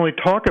don't generally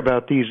talk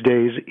about these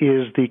days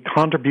is the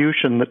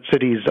contribution that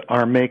cities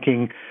are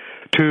making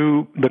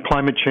to the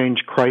climate change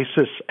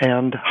crisis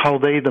and how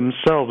they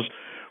themselves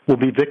will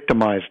be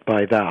victimized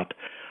by that.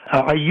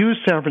 I use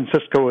San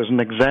Francisco as an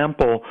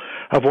example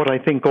of what I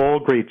think all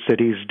great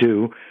cities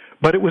do,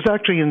 but it was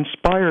actually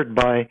inspired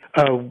by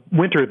a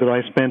winter that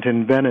I spent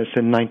in Venice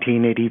in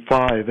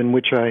 1985, in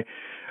which I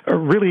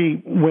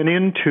really went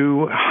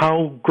into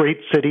how great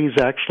cities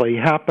actually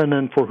happen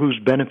and for whose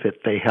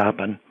benefit they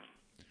happen.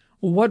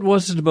 What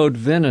was it about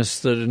Venice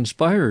that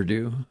inspired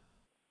you?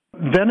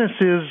 Venice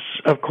is,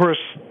 of course,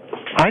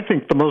 I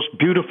think the most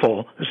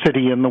beautiful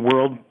city in the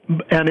world,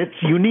 and it's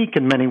unique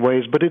in many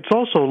ways, but it's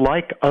also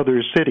like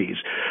other cities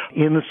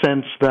in the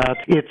sense that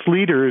its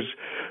leaders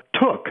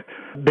took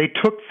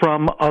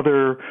from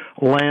other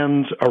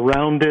lands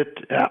around it,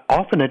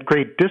 often at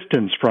great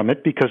distance from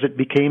it, because it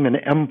became an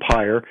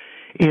empire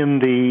in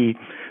the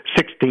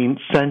 16th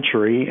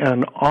century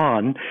and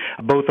on,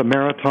 both a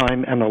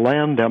maritime and a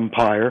land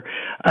empire.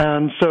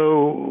 And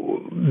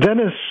so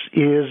Venice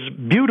is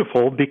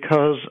beautiful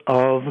because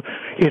of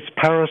its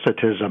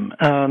parasitism.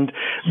 And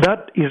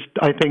that is,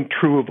 I think,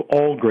 true of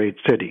all great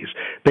cities.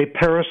 They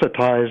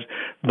parasitize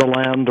the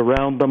land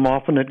around them,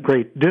 often at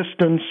great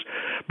distance,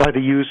 by the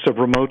use of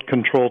remote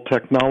control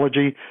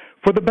technology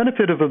for the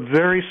benefit of a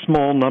very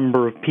small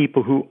number of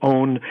people who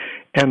own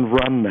and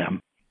run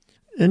them.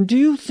 And do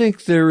you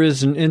think there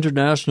is an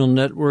international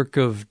network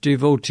of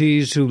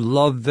devotees who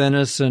love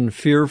Venice and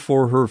fear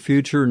for her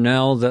future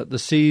now that the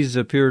seas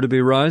appear to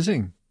be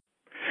rising?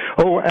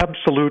 Oh,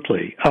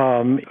 absolutely.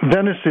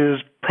 Venice is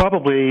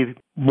probably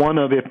one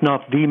of, if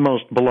not the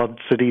most beloved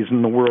cities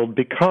in the world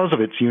because of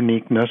its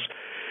uniqueness,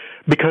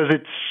 because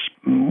it's,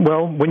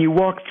 well, when you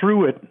walk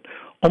through it,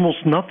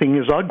 almost nothing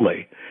is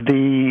ugly.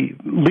 The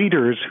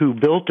leaders who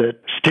built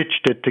it,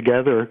 stitched it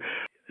together,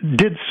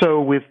 did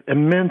so with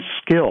immense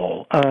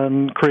skill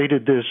and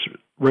created this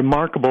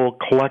remarkable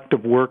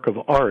collective work of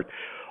art.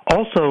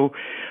 Also,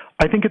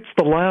 I think it's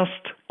the last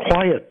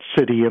quiet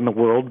city in the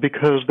world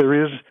because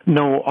there is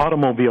no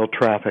automobile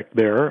traffic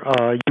there.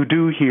 You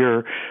do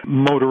hear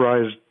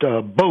motorized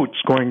boats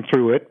going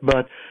through it,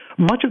 but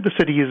much of the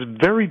city is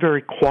very,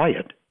 very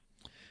quiet.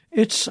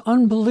 It's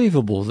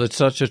unbelievable that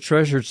such a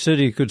treasured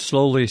city could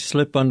slowly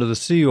slip under the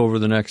sea over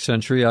the next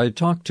century. I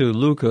talked to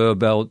Luca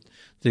about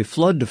the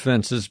flood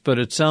defenses, but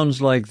it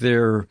sounds like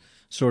they're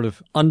sort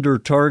of under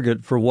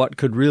target for what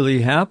could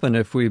really happen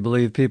if we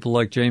believe people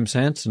like James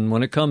Hansen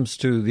when it comes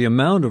to the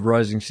amount of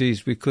rising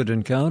seas we could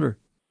encounter.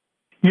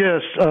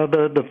 Yes,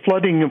 the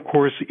flooding, of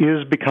course,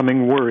 is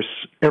becoming worse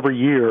every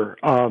year.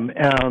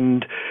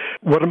 And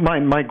what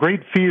my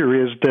great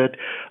fear is that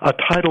a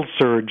tidal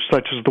surge,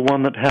 such as the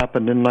one that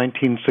happened in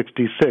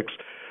 1966,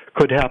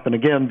 could happen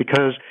again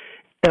because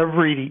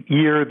every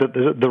year that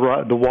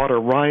the water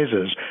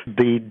rises,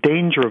 the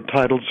danger of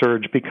tidal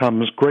surge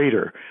becomes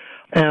greater.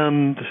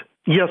 And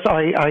yes,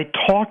 I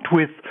talked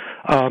with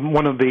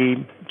one of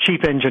the chief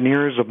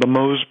engineers of the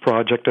MOSE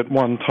project at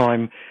one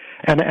time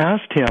and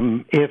asked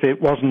him if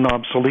it wasn't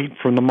obsolete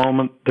from the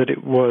moment that it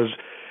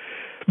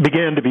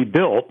began to be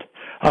built,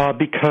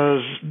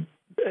 because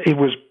it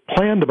was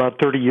planned about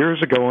 30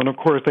 years ago, and of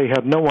course they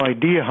had no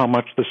idea how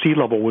much the sea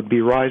level would be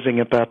rising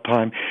at that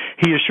time.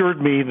 He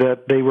assured me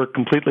that they were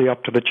completely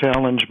up to the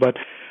challenge, but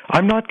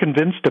I'm not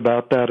convinced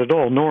about that at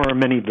all, nor are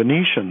many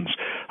Venetians.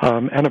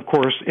 And of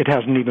course, it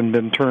hasn't even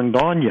been turned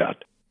on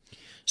yet.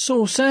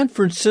 So San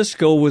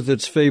Francisco, with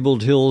its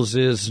fabled hills,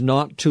 is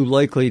not too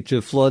likely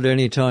to flood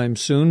anytime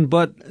soon,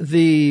 but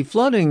the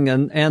flooding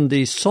and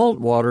the salt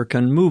water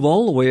can move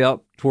all the way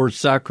up towards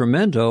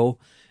Sacramento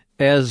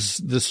as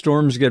the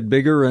storms get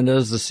bigger and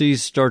as the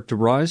seas start to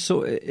rise.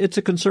 So it's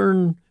a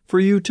concern for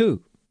you,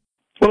 too.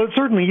 Well, it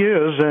certainly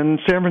is, and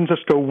San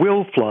Francisco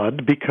will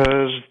flood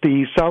because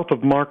the south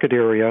of Market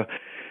area,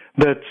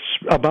 that's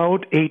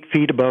about 8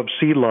 feet above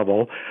sea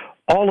level,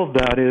 all of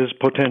that is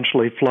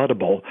potentially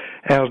floodable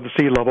as the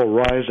sea level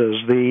rises.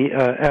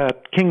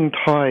 At king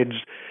tides,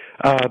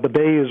 the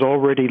bay is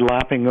already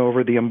lapping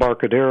over the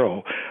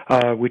Embarcadero,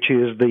 which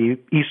is the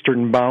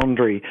eastern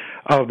boundary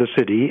of the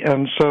city,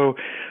 and so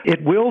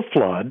it will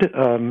flood.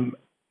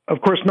 Of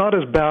course, not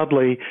as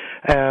badly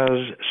as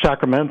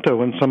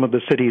Sacramento and some of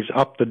the cities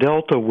up the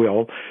Delta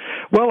will.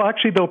 Well,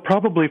 actually, they'll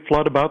probably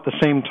flood about the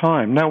same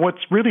time. Now, what's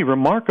really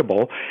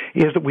remarkable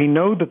is that we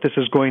know that this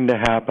is going to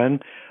happen.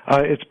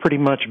 It's pretty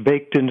much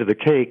baked into the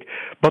cake.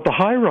 But the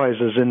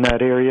high-rises in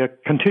that area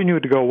continue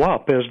to go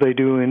up, as they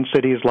do in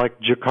cities like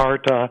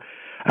Jakarta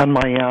and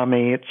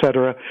Miami,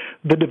 etc.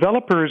 The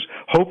developers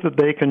hope that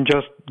they can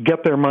just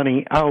get their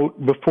money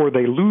out before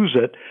they lose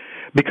it,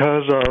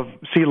 because of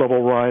sea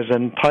level rise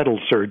and tidal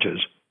surges.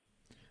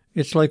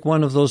 It's like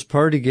one of those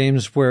party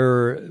games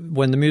where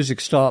when the music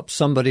stops,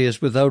 somebody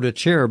is without a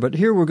chair. But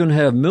here we're going to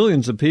have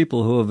millions of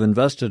people who have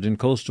invested in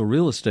coastal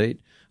real estate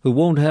who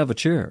won't have a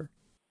chair.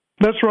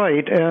 That's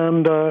right.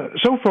 And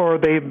so far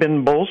they've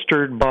been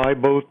bolstered by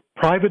both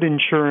private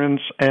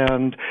insurance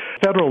and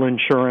federal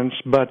insurance,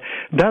 but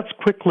that's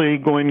quickly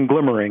going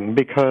glimmering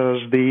because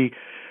the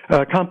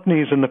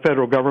companies and the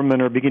federal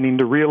government are beginning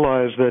to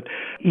realize that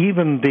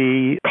even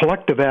the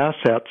collective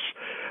assets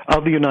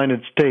of the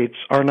United States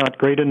are not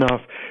great enough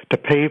to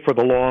pay for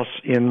the loss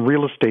in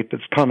real estate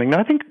that's coming.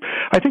 I think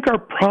our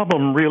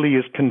problem really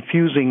is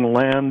confusing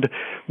land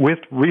with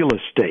real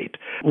estate.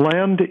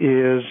 Land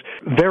is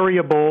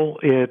variable.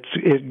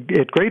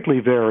 It greatly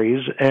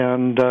varies,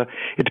 and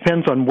it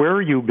depends on where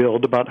you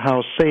build about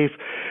how safe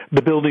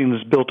the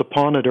buildings built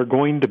upon it are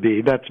going to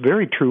be. That's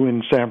very true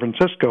in San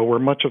Francisco, where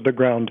much of the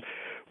ground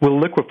will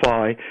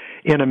liquefy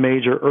in a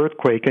major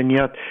earthquake, and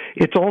yet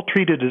it's all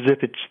treated as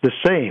if it's the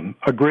same.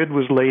 A grid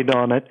was laid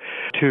on it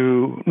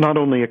to not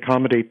only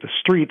accommodate the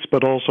streets,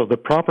 but also the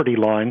property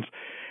lines,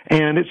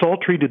 and it's all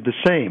treated the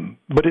same,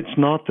 but it's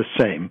not the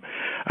same.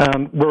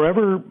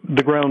 Wherever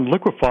the ground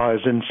liquefies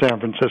in San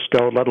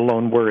Francisco, let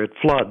alone where it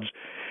floods,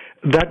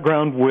 that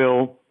ground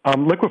will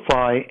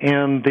liquefy,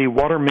 and the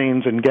water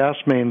mains and gas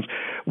mains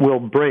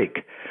will break.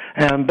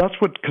 And that's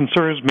what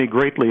concerns me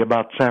greatly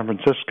about San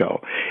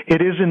Francisco.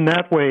 It is in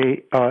that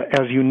way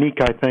as unique,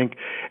 I think,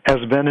 as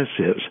Venice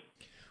is.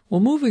 Well,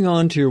 moving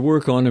on to your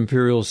work on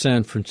Imperial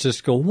San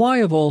Francisco, why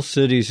of all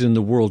cities in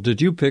the world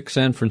did you pick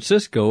San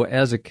Francisco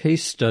as a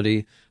case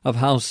study of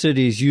how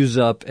cities use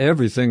up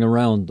everything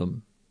around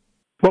them?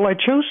 Well, I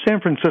chose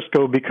San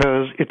Francisco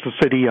because it's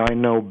a city I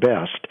know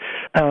best.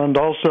 And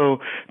also,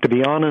 to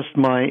be honest,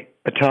 my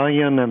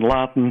Italian and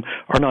Latin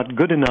are not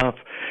good enough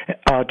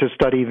to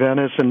study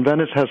Venice, and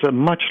Venice has a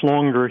much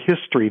longer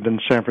history than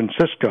San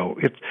Francisco.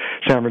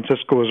 San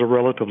Francisco is a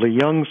relatively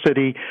young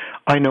city.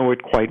 I know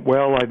it quite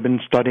well. I've been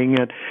studying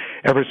it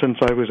ever since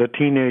I was a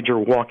teenager,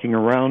 walking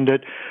around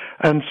it.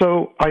 And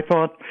so I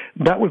thought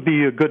that would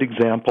be a good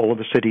example of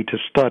a city to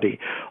study.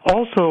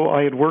 Also,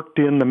 I had worked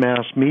in the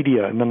mass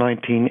media in the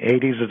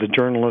 1980s as a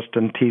journalist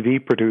and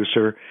TV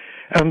producer,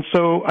 And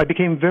so I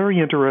became very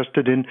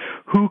interested in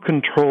who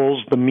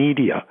controls the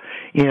media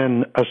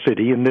in a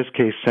city, in this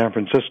case San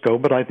Francisco,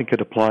 but I think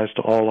it applies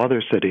to all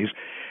other cities,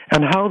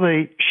 and how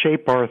they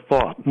shape our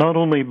thought, not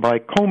only by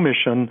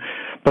commission,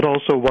 but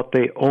also what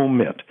they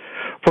omit.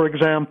 For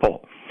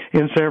example,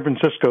 in San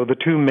Francisco, the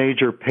two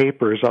major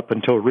papers up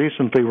until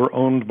recently were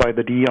owned by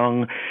the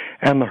DeYoung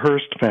and the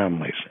Hearst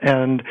families.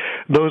 And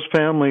those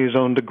families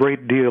owned a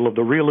great deal of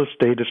the real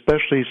estate,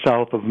 especially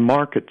south of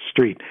Market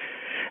Street.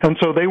 And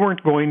so they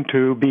weren't going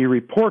to be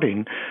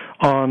reporting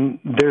on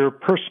their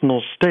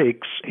personal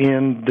stakes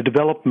in the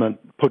development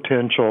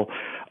potential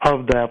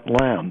of that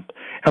land.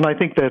 And I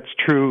think that's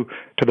true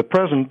to the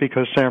present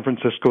because San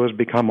Francisco has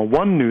become a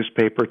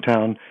one-newspaper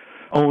town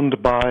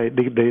owned by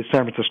the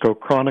San Francisco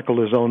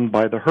Chronicle is owned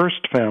by the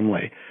Hearst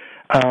family.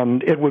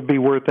 And it would be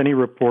worth any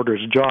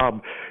reporter's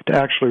job to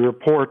actually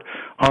report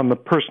on the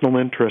personal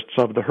interests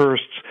of the Hearsts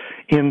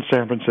in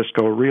San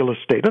Francisco real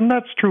estate. And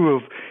that's true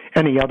of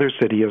any other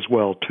city as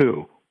well,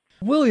 too.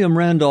 William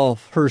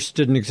Randolph Hearst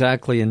didn't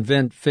exactly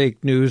invent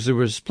fake news. There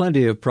was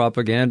plenty of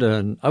propaganda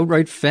and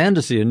outright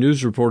fantasy in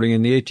news reporting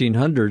in the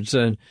 1800s,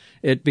 and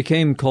it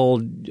became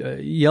called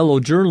yellow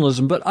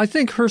journalism. But I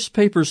think Hearst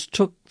papers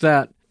took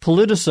that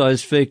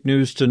politicized fake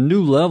news to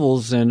new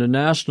levels and a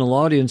national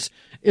audience.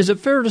 Is it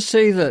fair to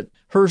say that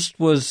Hearst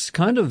was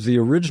kind of the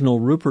original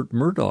Rupert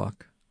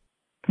Murdoch?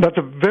 That's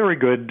a very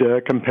good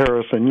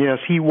comparison. Yes,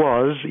 he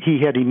was.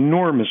 He had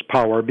enormous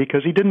power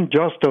because he didn't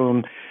just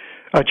own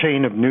a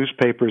chain of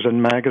newspapers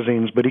and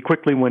magazines, but he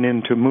quickly went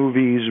into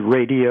movies,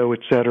 radio,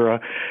 etc.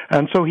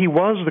 And so he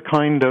was the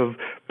kind of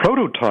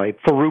prototype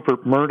for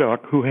Rupert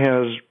Murdoch, who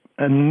has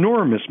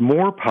enormous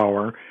more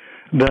power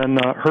than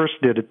Hearst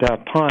did at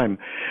that time.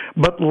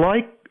 But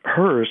like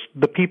Hearst,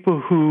 the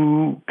people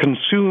who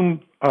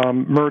consume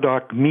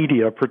Murdoch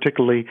media,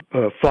 particularly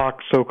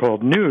Fox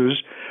so-called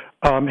news,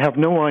 have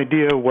no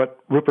idea what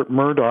Rupert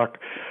Murdoch,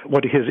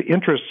 what his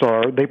interests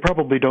are. They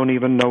probably don't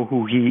even know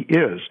who he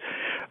is.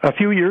 A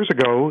few years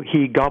ago,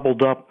 he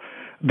gobbled up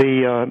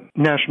the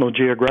National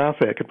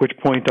Geographic, at which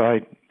point I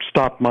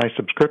stopped my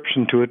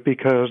subscription to it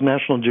because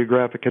National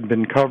Geographic had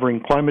been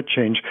covering climate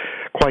change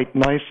quite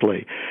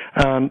nicely.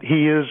 And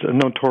he is a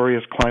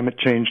notorious climate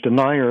change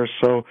denier,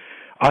 so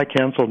I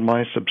canceled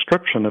my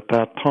subscription at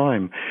that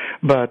time.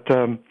 But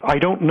I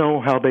don't know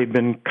how they've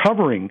been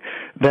covering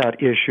that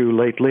issue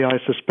lately. I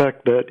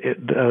suspect that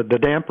the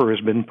damper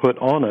has been put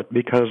on it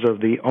because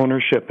of the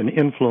ownership and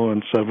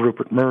influence of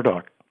Rupert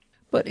Murdoch.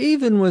 But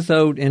even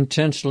without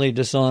intentionally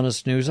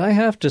dishonest news, I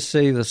have to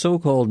say the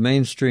so-called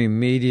mainstream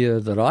media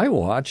that I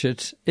watch,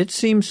 it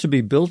seems to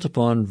be built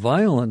upon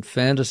violent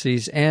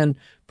fantasies and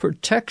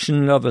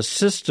protection of a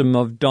system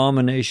of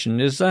domination.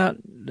 Is that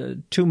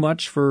too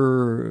much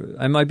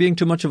am I being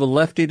too much of a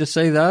lefty to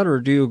say that, or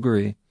do you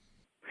agree?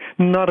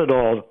 Not at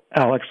all,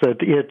 Alex.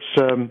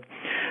 It's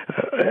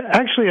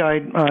actually,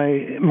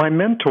 my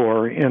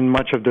mentor in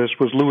much of this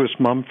was Lewis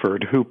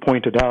Mumford, who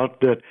pointed out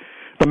that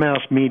the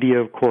mass media,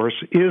 of course,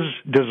 is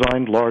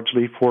designed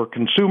largely for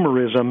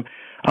consumerism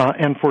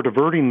and for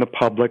diverting the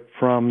public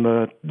from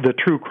the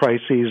true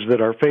crises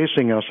that are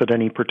facing us at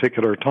any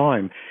particular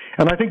time.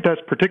 And I think that's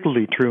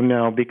particularly true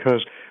now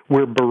because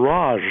we're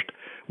barraged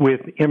with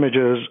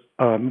images,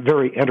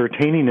 very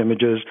entertaining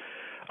images,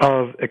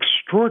 of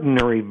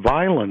extraordinary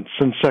violence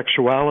and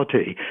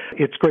sexuality.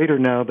 It's greater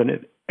now than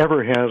it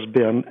ever has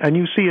been, and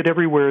you see it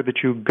everywhere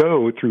that you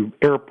go, through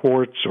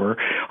airports or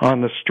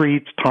on the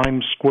streets,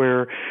 Times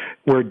Square,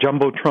 where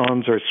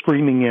jumbotrons are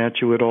screaming at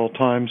you at all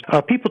times.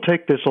 People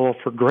take this all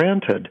for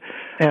granted,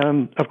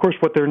 and of course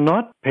what they're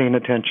not paying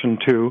attention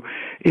to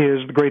is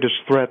the greatest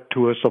threat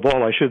to us of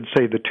all, I should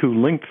say the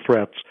two linked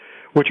threats,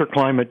 which are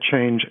climate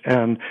change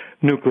and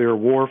nuclear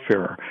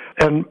warfare.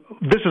 And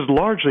this is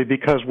largely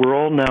because we're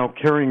all now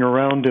carrying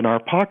around in our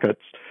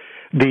pockets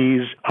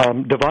these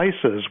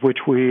devices which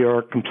we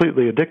are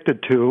completely addicted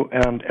to,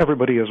 and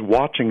everybody is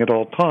watching at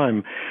all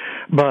time.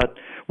 But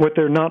what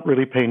they're not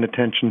really paying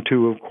attention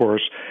to, of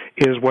course,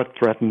 is what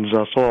threatens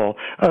us all.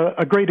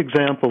 A great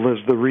example is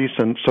the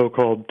recent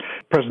so-called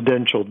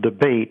presidential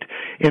debate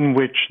in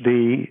which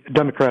the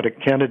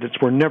Democratic candidates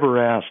were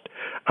never asked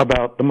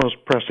about the most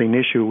pressing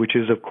issue, which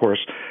is, of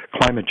course,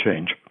 climate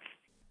change.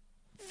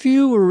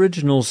 Few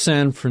original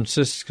San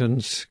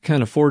Franciscans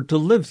can afford to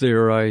live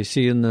there, I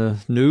see in the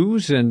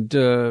news, and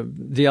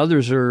the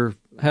others are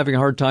having a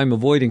hard time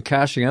avoiding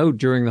cashing out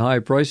during the high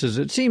prices.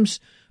 It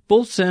seems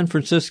both San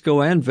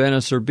Francisco and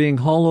Venice are being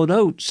hollowed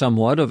out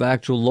somewhat of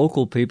actual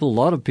local people. A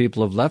lot of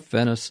people have left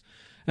Venice,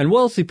 and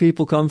wealthy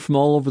people come from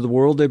all over the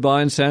world. They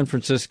buy in San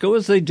Francisco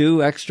as they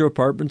do extra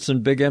apartments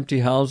and big empty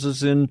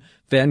houses in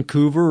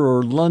Vancouver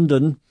or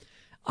London.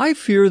 I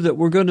fear that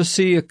we're going to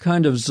see a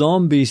kind of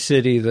zombie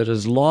city that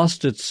has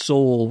lost its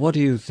soul. What do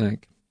you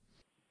think?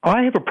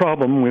 I have a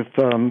problem with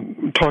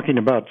talking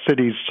about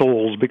cities'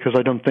 souls because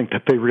I don't think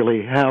that they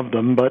really have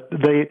them, but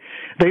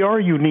they are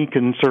unique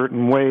in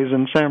certain ways.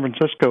 And San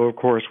Francisco, of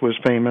course, was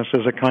famous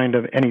as a kind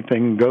of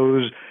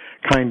anything-goes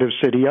kind of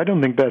city. I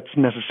don't think that's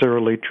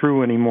necessarily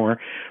true anymore,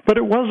 but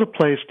it was a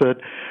place that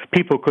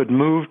people could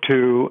move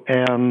to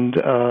and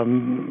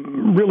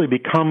really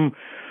become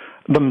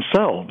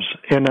themselves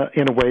in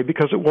a way,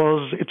 because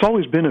it's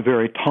always been a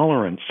very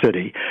tolerant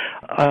city.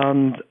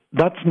 And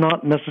that's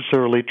not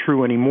necessarily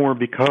true anymore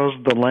because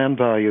the land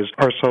values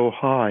are so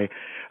high.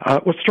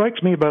 What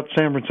strikes me about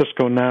San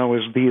Francisco now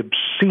is the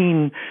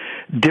obscene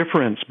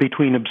difference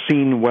between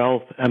obscene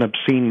wealth and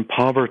obscene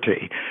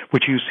poverty,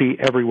 which you see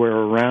everywhere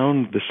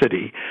around the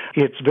city.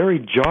 It's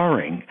very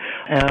jarring.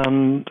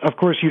 And, of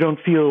course, you don't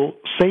feel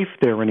safe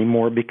there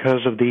anymore because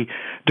of the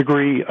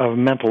degree of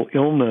mental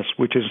illness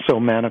which is so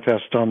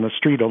manifest on the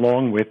street,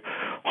 along with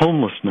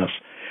homelessness.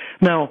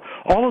 Now,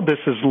 all of this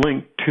is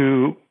linked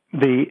to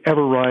the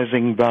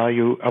ever-rising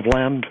value of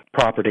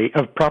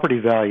property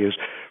values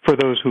for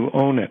those who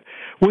own it.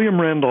 William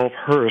Randolph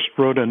Hearst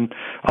wrote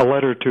a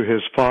letter to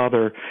his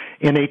father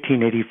in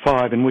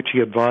 1885 in which he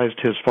advised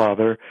his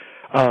father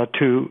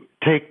to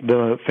take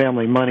the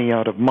family money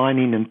out of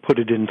mining and put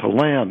it into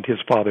land. His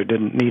father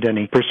didn't need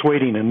any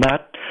persuading in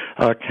that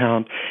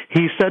account.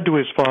 He said to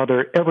his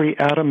father, "Every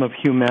atom of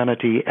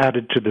humanity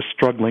added to the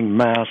struggling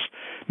mass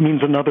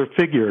means another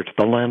figure to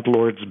the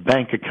landlord's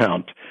bank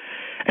account."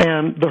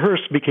 And the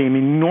Hearsts became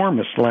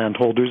enormous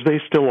landholders.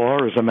 They still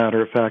are, as a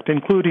matter of fact,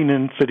 including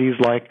in cities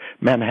like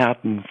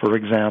Manhattan, for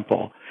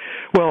example.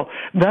 Well,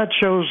 that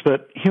shows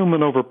that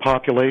human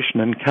overpopulation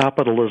and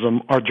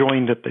capitalism are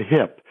joined at the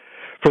hip.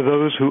 For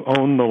those who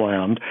own the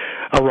land,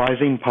 a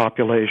rising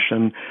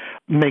population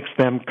makes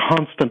them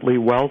constantly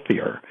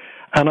wealthier.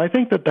 And I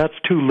think that that's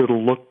too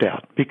little looked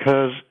at,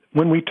 because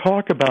when we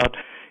talk about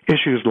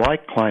issues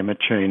like climate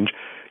change,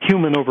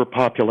 human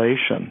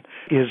overpopulation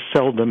is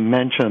seldom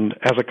mentioned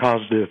as a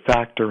causative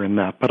factor in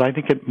that, but I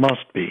think it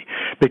must be,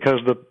 because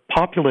the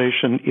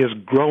population is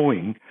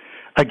growing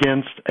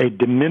against a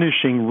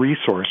diminishing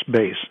resource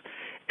base,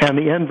 and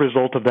the end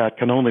result of that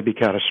can only be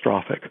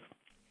catastrophic.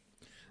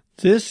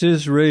 This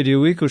is Radio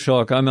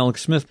EcoShock. I'm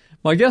Alex Smith.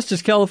 My guest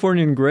is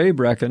Californian Gray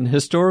Breckin,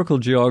 historical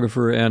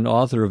geographer and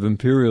author of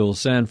Imperial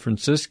San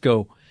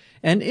Francisco.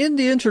 And in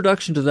the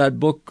introduction to that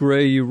book,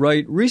 Gray, you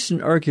write,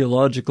 recent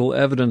archaeological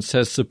evidence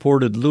has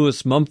supported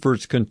Lewis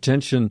Mumford's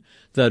contention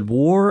that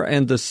war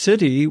and the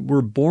city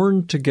were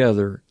born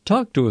together.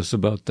 Talk to us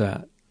about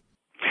that.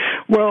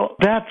 Well,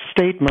 that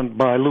statement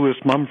by Lewis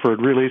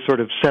Mumford really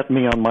sort of set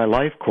me on my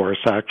life course,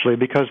 actually,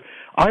 because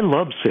I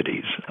love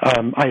cities.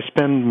 I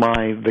spend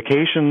my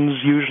vacations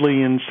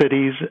usually in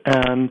cities,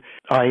 and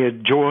I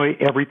enjoy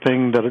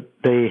everything that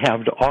they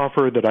have to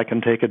offer that I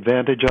can take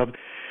advantage of.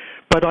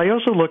 But I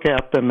also look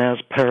at them as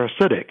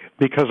parasitic,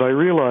 because I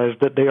realize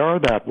that they are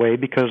that way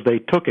because they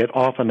took it,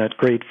 often at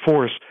great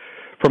force,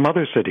 from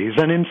other cities.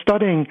 And in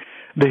studying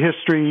the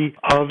history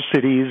of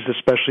cities,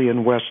 especially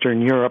in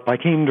Western Europe, I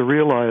came to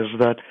realize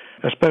that,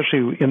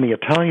 especially in the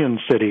Italian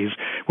cities,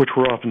 which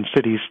were often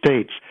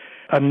city-states,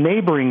 a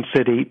neighboring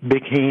city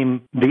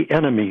became the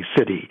enemy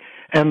city.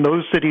 And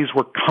those cities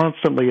were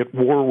constantly at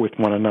war with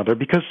one another,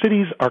 because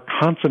cities are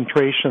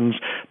concentrations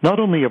not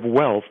only of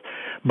wealth,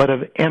 but of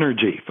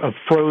energy, of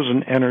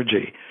frozen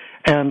energy.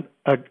 And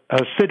a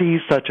city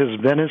such as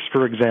Venice,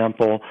 for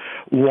example,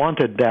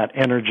 wanted that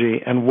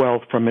energy and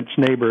wealth from its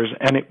neighbors,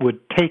 and it would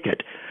take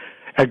it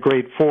at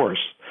great force.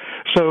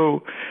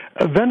 So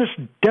Venice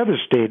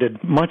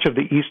devastated much of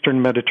the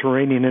eastern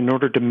Mediterranean in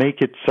order to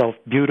make itself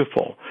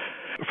beautiful.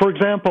 For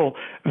example,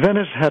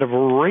 Venice had a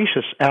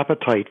voracious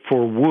appetite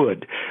for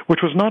wood, which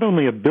was not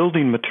only a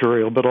building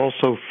material, but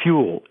also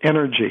fuel,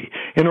 energy,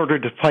 in order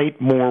to fight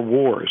more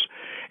wars.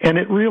 And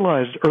it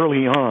realized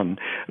early on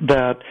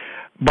that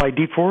by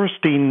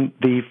deforesting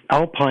the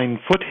alpine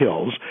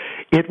foothills,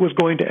 it was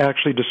going to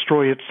actually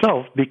destroy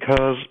itself,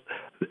 because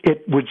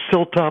it would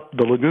silt up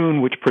the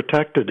lagoon which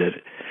protected it.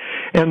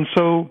 And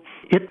so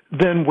it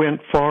then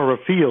went far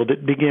afield.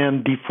 It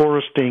began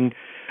deforesting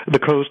the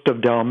coast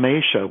of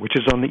Dalmatia, which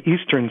is on the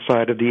eastern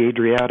side of the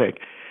Adriatic,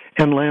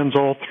 and lands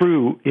all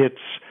through its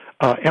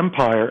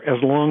empire,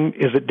 as long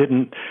as it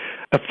didn't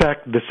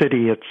affect the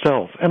city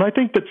itself. And I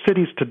think that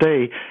cities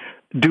today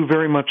do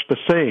very much the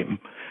same.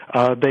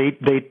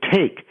 They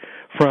take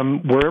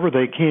from wherever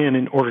they can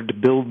in order to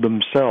build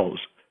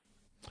themselves.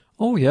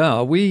 Oh,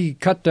 yeah. We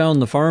cut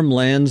down the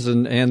farmlands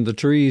and the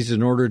trees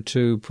in order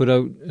to put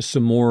out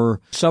some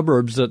more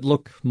suburbs that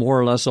look more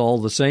or less all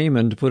the same,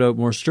 and to put out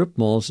more strip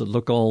malls that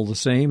look all the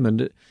same.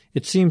 And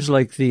it seems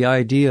like the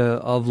idea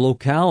of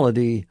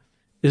locality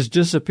is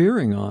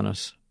disappearing on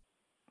us.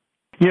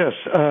 Yes,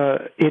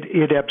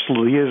 it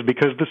absolutely is,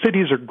 because the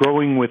cities are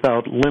growing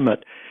without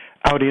limit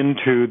out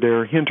into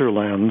their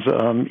hinterlands.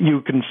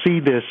 You can see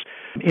this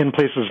in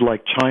places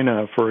like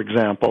China, for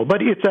example,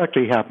 but it's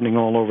actually happening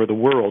all over the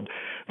world,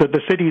 that the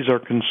cities are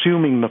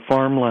consuming the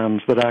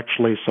farmlands that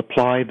actually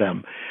supply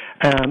them.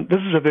 And this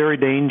is a very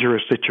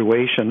dangerous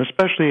situation,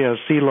 especially as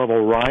sea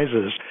level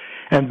rises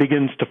and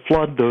begins to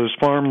flood those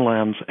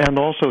farmlands, and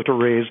also to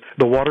raise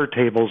the water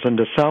tables and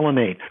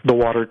desalinate the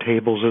water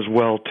tables as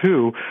well,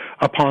 too,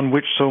 upon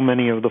which so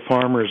many of the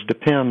farmers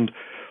depend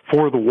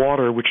for the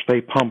water which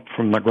they pump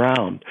from the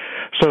ground.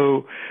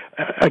 So,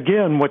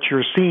 again, what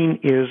you're seeing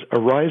is a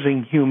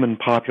rising human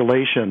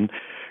population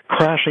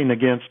crashing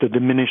against a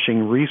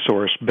diminishing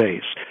resource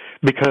base.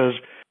 Because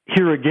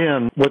here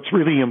again, what's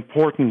really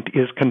important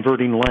is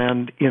converting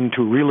land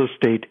into real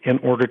estate in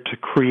order to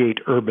create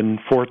urban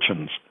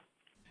fortunes.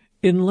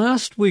 In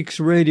last week's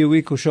Radio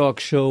EcoShock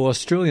show,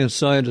 Australian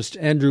scientist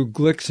Andrew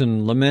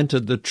Glickson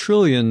lamented the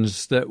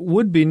trillions that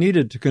would be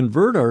needed to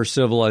convert our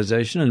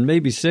civilization and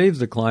maybe save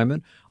the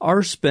climate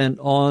are spent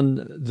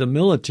on the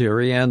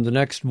military and the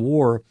next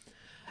war.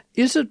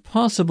 Is it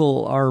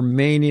possible our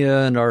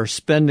mania and our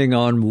spending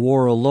on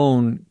war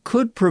alone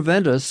could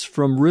prevent us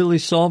from really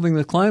solving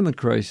the climate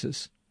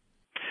crisis?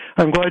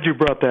 I'm glad you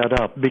brought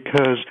that up,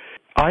 because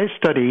I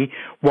study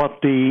what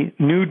the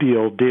New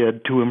Deal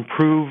did to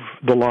improve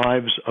the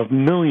lives of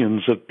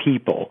millions of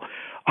people.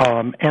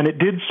 And it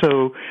did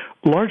so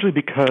largely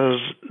because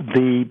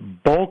the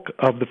bulk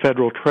of the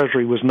federal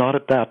treasury was not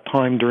at that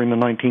time, during the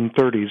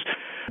 1930s,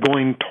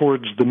 going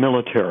towards the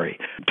military.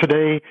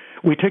 Today,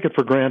 we take it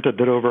for granted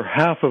that over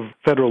half of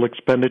federal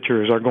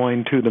expenditures are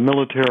going to the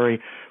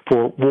military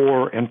for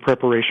war and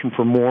preparation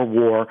for more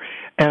war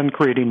and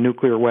creating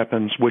nuclear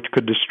weapons which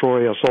could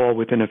destroy us all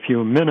within a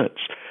few minutes.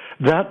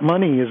 That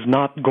money is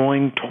not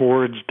going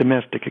towards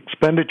domestic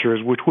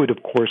expenditures, which would,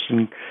 of course,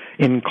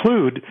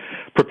 include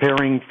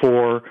preparing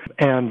for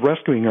and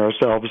rescuing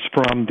ourselves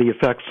from the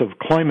effects of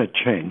climate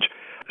change.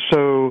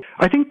 So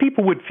I think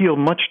people would feel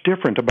much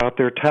different about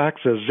their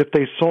taxes if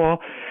they saw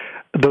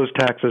those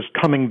taxes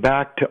coming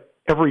back to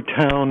every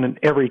town and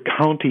every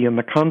county in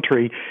the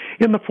country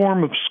in the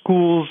form of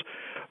schools,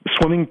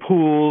 swimming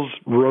pools,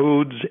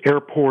 roads,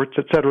 airports,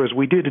 etc., as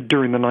we did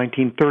during the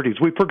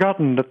 1930s. We've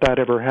forgotten that that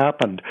ever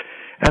happened.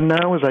 And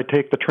now as I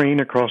take the train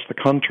across the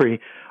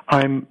country,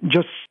 I'm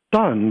just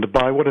stunned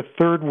by what a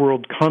third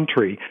world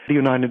country the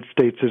United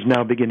States is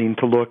now beginning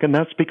to look, and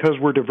that's because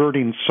we're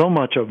diverting so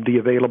much of the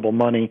available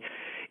money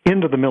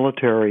into the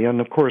military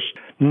and, of course,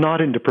 not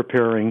into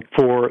preparing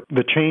for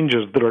the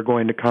changes that are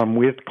going to come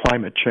with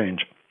climate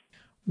change.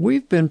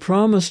 We've been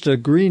promised a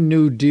Green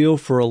New Deal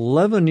for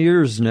 11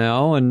 years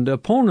now, and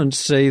opponents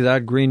say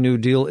that Green New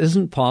Deal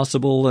isn't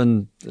possible,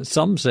 and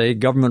some say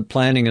government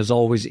planning is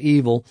always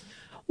evil.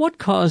 What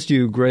caused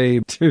you, Gray,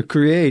 to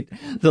create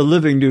the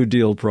Living New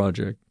Deal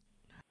project?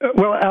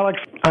 Well, Alex,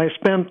 I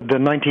spent the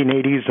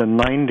 1980s and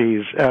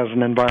 90s as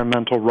an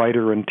environmental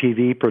writer and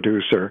TV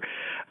producer,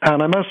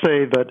 and I must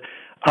say that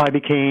I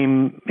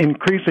became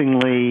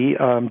increasingly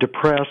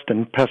depressed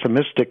and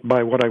pessimistic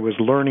by what I was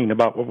learning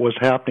about what was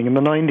happening. In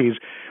the 90s,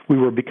 we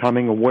were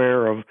becoming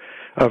aware of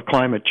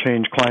climate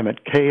change, climate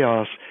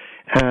chaos,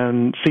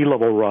 and sea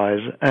level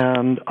rise,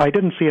 and I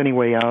didn't see any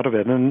way out of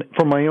it. And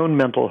for my own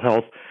mental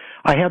health,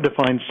 I had to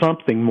find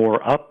something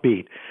more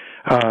upbeat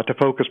to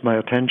focus my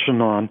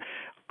attention on.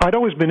 I'd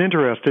always been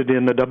interested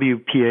in the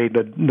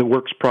WPA, the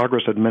Works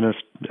Progress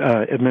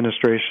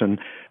Administration,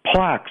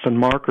 plaques and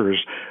markers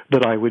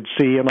that I would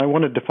see, and I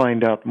wanted to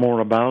find out more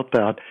about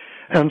that.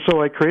 And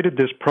so I created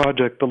this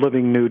project, the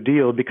Living New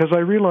Deal, because I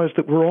realized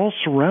that we're all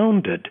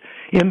surrounded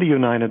in the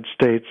United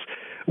States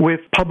with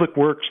public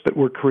works that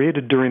were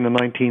created during the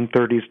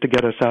 1930s to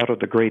get us out of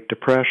the Great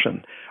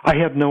Depression. I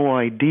had no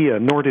idea,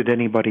 nor did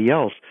anybody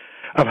else,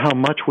 of how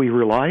much we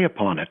rely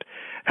upon it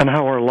and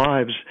how our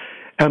lives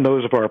and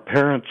those of our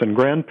parents and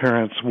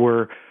grandparents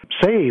were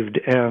saved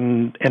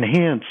and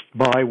enhanced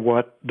by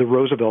what the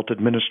Roosevelt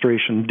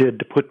administration did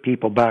to put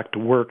people back to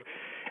work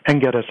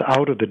and get us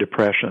out of the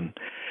Depression.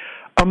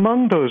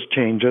 Among those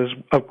changes,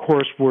 of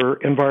course, were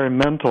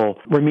environmental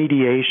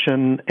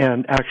remediation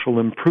and actual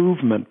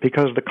improvement,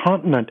 because the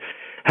continent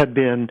had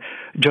been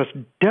just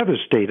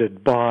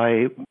devastated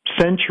by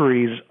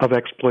centuries of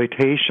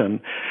exploitation.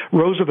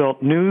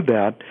 Roosevelt knew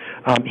that.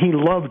 He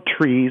loved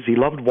trees, he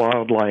loved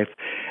wildlife,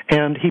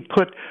 and he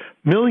put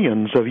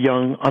millions of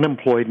young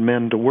unemployed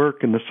men to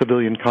work in the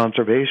Civilian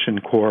Conservation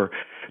Corps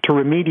to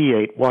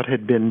remediate what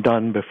had been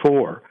done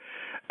before.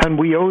 And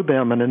we owe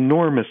them an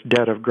enormous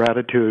debt of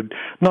gratitude,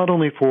 not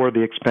only for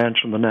the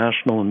expansion of the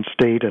national and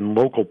state and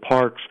local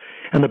parks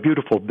and the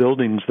beautiful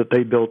buildings that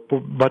they built,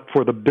 but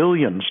for the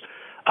billions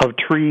of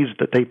trees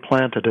that they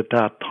planted at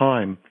that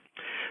time.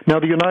 Now,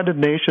 the United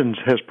Nations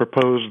has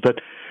proposed that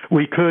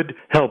we could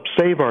help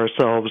save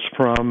ourselves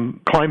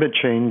from climate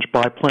change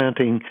by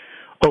planting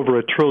over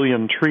 1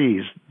 trillion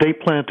trees. They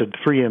planted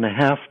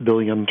 3.5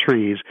 billion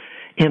trees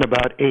in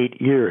about 8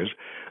 years.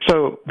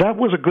 So that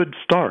was a good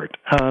start,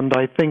 and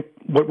I think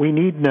what we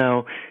need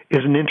now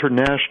is an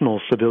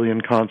international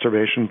civilian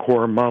conservation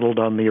corps modeled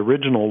on the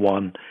original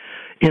one,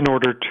 in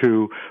order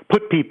to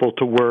put people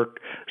to work,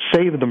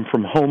 save them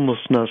from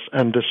homelessness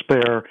and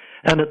despair,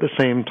 and at the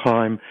same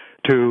time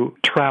to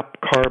trap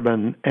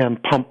carbon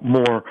and pump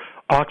more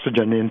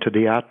oxygen into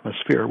the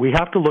atmosphere. We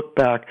have to look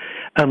back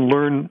and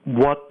learn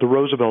what the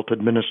Roosevelt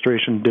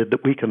administration did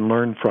that we can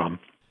learn from.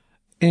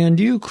 And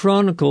you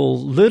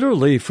chronicle,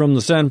 literally from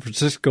the San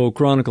Francisco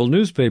Chronicle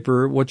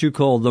newspaper, what you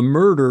call the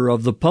murder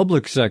of the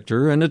public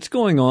sector, and it's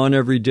going on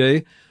every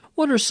day.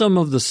 What are some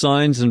of the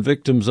signs and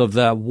victims of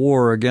that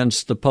war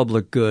against the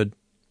public good?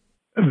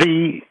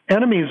 The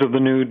enemies of the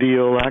New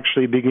Deal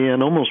actually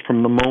began almost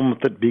from the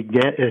moment that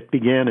it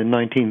began in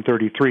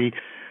 1933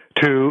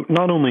 to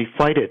not only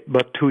fight it,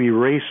 but to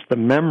erase the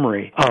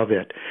memory of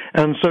it.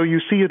 And so you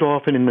see it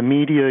often in the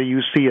media, you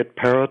see it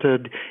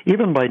parroted,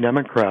 even by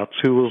Democrats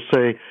who will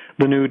say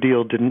the New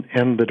Deal didn't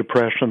end the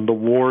Depression, the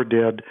war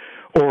did,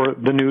 or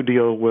the New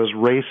Deal was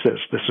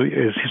racist. This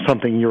is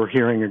something you're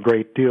hearing a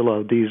great deal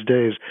of these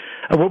days.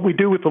 And what we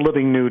do with the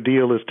Living New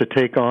Deal is to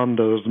take on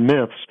those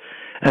myths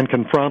and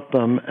confront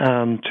them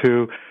and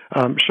to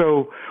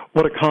show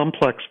what a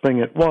complex thing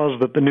it was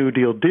that the New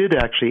Deal did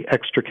actually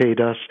extricate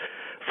us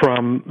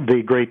from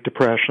the Great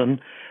Depression,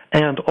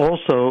 and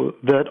also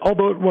that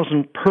although it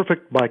wasn't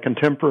perfect by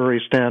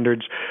contemporary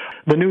standards,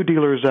 the New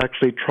Dealers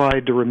actually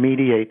tried to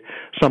remediate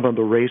some of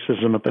the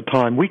racism at the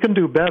time. We can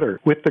do better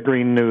with the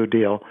Green New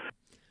Deal.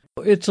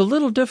 It's a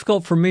little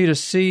difficult for me to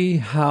see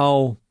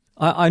how...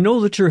 I know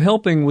that you're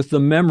helping with the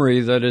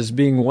memory that is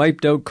being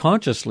wiped out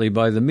consciously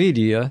by the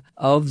media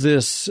of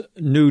this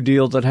New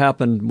Deal that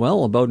happened,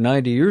 well, about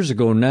 90 years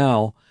ago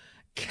now.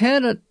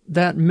 Can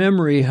that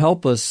memory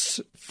help us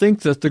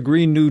think that the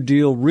Green New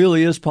Deal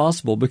really is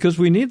possible? Because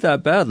we need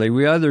that badly.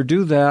 We either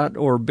do that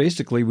or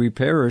basically we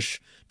perish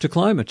to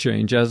climate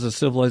change as a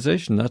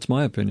civilization. That's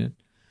my opinion.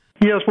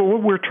 Yes, well,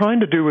 what we're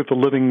trying to do with the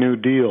Living New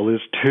Deal is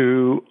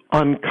to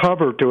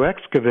uncover, to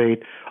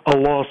excavate a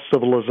lost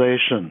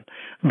civilization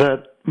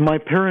that my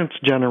parents'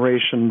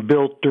 generation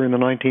built during the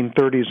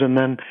 1930s, and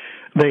then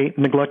they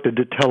neglected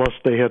to tell us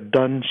they had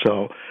done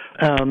so.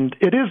 And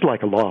it is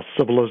like a lost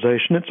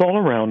civilization. It's all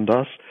around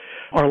us.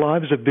 Our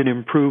lives have been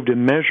improved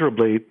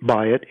immeasurably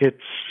by it.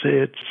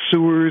 Its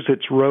sewers,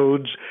 its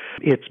roads,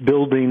 its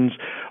buildings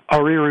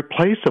are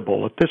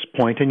irreplaceable at this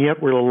point, and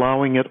yet we're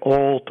allowing it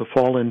all to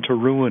fall into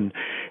ruin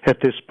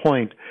at this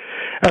point.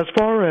 As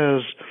far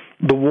as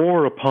the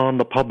war upon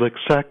the public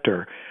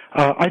sector,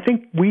 I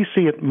think we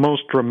see it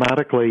most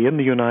dramatically in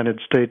the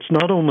United States,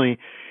 not only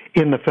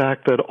in the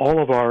fact that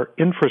all of our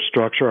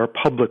infrastructure, our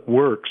public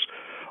works,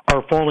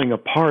 are falling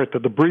apart,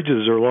 that the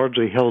bridges are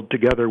largely held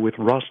together with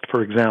rust,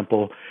 for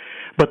example,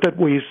 but that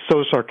we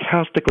so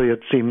sarcastically,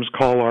 it seems,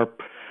 call our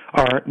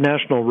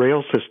national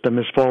rail system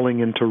is falling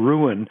into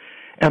ruin,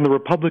 and the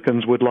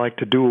Republicans would like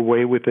to do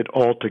away with it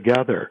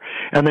altogether.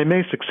 And they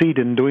may succeed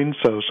in doing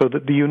so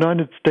that the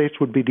United States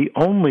would be the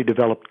only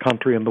developed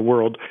country in the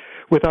world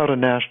without a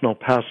national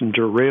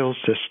passenger rail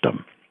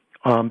system.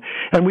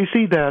 And we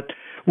see that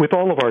with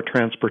all of our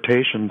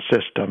transportation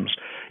systems.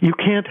 You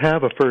can't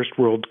have a first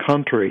world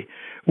country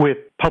with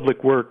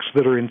public works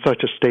that are in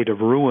such a state of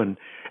ruin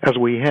as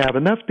we have,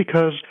 and that's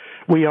because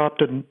we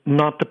opted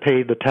not to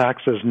pay the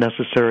taxes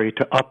necessary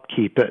to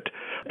upkeep it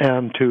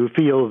and to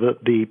feel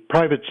that the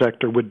private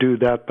sector would do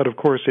that, but of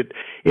course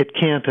it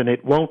can't and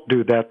it won't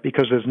do that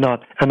because there's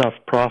not enough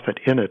profit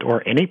in it,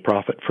 or any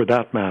profit for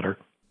that matter.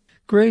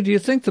 Gray, do you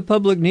think the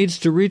public needs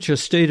to reach a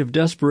state of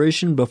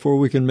desperation before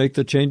we can make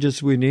the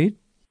changes we need?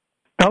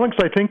 Alex,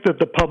 I think that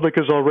the public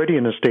is already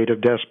in a state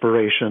of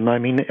desperation. I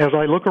mean, as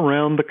I look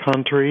around the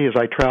country, as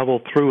I travel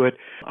through it,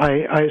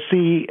 I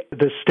see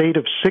the state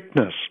of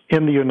sickness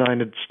in the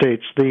United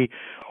States, the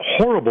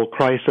horrible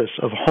crisis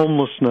of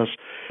homelessness,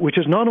 which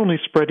is not only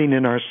spreading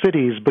in our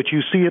cities, but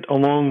you see it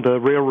along the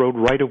railroad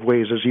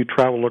right-of-ways as you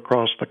travel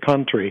across the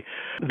country.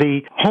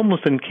 The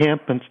homeless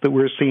encampments that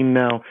we're seeing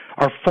now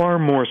are far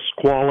more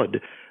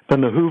squalid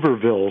than the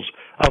Hoovervilles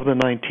of the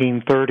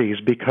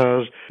 1930s,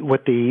 because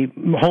what the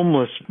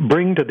homeless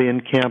bring to the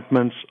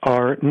encampments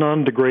are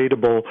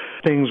non-degradable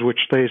things which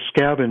they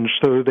scavenge,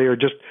 so they are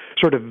just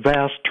sort of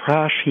vast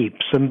trash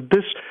heaps, and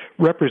this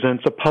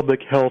represents a public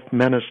health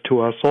menace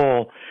to us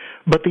all.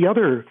 But the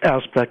other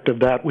aspect of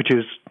that, which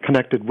is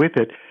connected with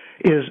it,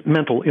 is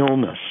mental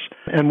illness,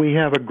 and we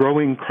have a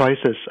growing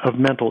crisis of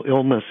mental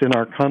illness in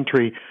our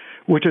country,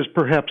 which is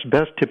perhaps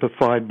best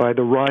typified by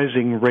the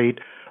rising rate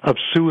of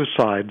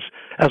suicides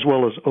as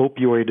well as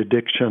opioid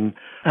addiction.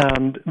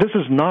 And this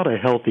is not a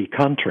healthy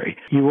country.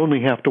 You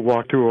only have to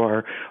walk through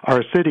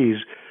our cities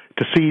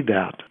to see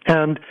that.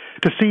 And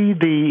to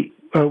see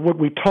what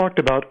we talked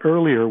about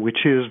earlier, which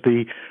is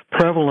the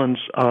prevalence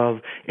of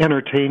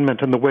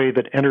entertainment and the way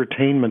that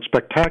entertainment,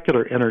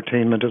 spectacular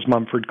entertainment, as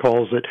Mumford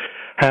calls it,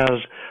 has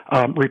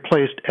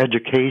replaced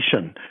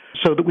education,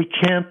 so that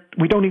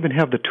we don't even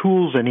have the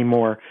tools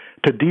anymore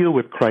to deal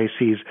with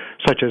crises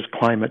such as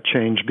climate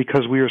change,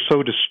 because we are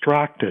so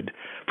distracted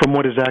from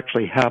what is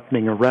actually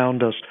happening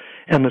around us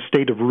and the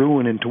state of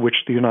ruin into which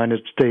the United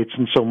States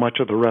and so much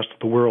of the rest of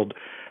the world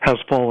has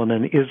fallen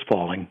and is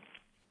falling.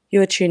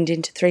 You are tuned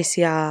into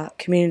 3CR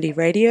Community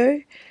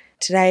Radio.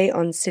 Today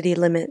on City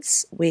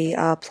Limits, we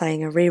are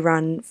playing a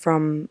rerun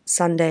from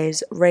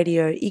Sunday's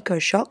Radio Eco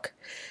Shock,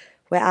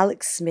 where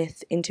Alex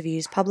Smith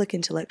interviews public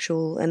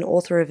intellectual and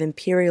author of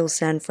Imperial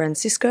San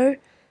Francisco,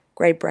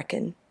 Gray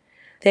Brecken.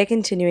 They're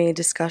continuing a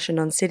discussion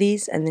on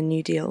cities and the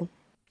New Deal.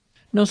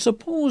 Now,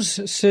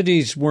 suppose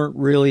cities weren't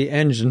really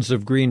engines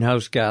of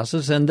greenhouse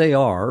gases, and they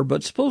are,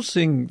 but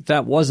supposing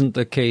that wasn't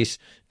the case,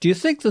 do you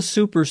think the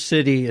super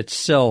city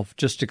itself,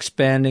 just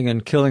expanding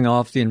and killing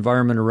off the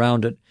environment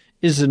around it,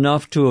 is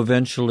enough to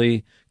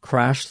eventually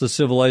crash the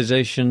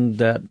civilization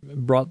that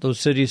brought those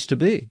cities to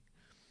be?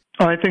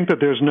 I think that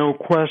there's no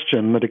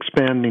question that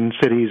expanding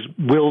cities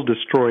will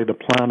destroy the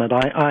planet.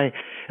 I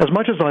as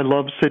much as I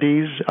love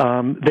cities,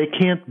 they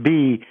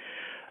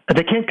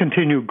can't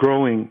continue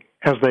growing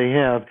as they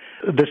have.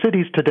 The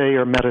cities today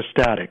are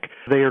metastatic.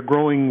 They are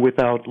growing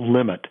without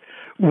limit.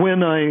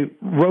 When I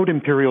wrote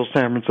Imperial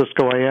San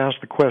Francisco, I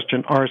asked the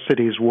question, are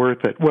cities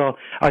worth it? Well,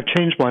 I've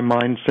changed my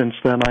mind since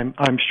then.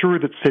 I'm sure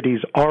that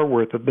cities are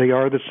worth it. They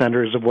are the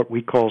centers of what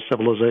we call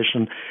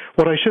civilization.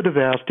 What I should have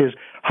asked is,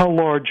 how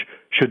large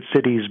should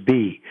cities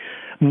be?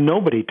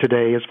 Nobody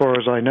today, as far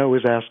as I know,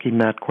 is asking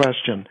that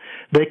question.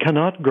 They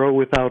cannot grow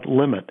without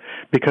limit,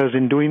 because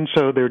in doing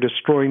so, they're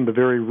destroying the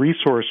very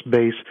resource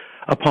base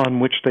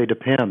upon which they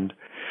depend.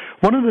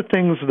 One of the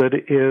things that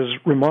is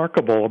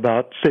remarkable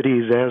about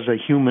cities as a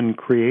human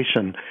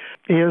creation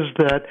is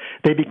that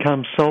they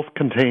become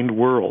self-contained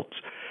worlds.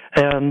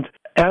 And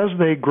as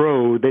they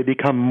grow, they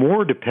become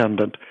more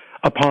dependent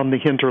upon the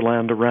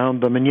hinterland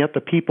around them, and yet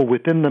the people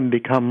within them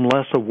become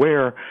less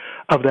aware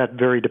of that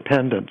very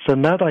dependence.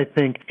 And that, I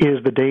think,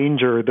 is the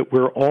danger that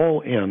we're all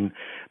in,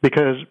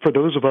 because for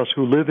those of us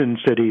who live in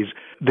cities,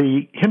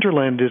 the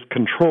hinterland is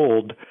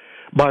controlled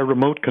by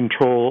remote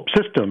control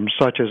systems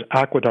such as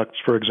aqueducts,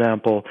 for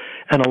example,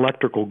 and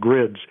electrical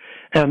grids.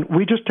 And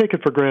we just take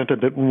it for granted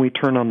that when we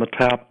turn on the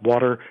tap,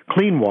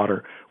 clean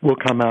water will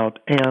come out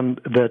and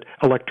that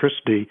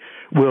electricity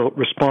will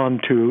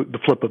respond to the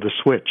flip of the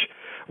switch.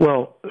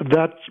 Well,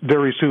 that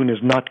very soon is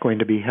not going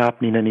to be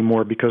happening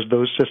anymore, because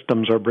those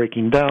systems are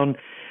breaking down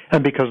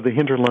and because the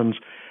hinterlands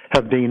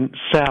have been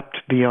sapped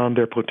beyond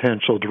their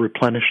potential to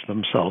replenish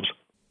themselves.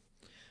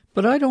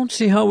 But I don't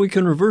see how we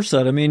can reverse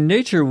that. I mean,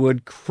 nature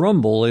would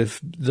crumble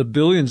if the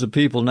billions of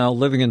people now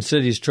living in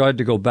cities tried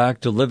to go back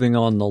to living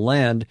on the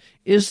land.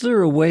 Is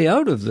there a way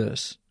out of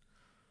this?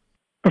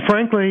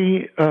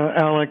 Frankly,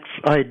 Alex,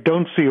 I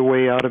don't see a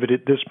way out of it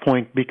at this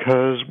point,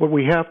 because what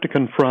we have to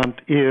confront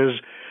is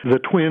the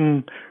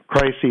twin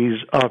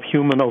crises of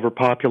human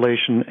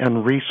overpopulation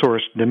and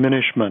resource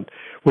diminishment,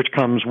 which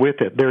comes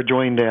with it. They're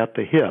joined at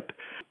the hip.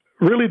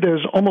 Really,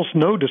 there's almost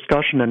no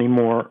discussion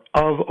anymore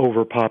of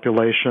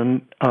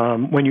overpopulation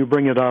when you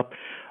bring it up,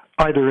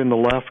 either in the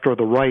left or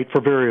the right,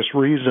 for various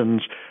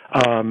reasons.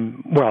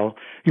 Well,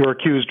 you're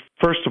accused,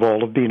 first of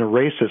all, of being a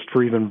racist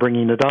for even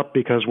bringing it up,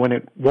 because when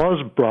it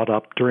was brought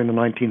up during the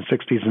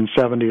 1960s and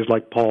 70s,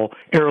 like Paul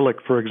Ehrlich,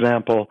 for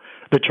example,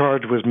 the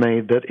charge was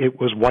made that it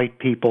was white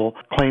people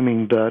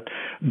claiming that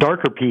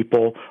darker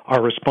people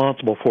are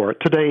responsible for it.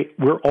 Today,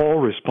 we're all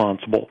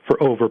responsible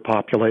for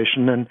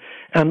overpopulation,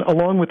 and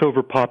along with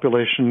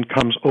overpopulation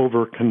comes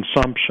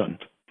overconsumption.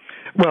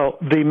 Well,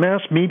 the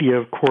mass media,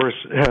 of course,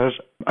 has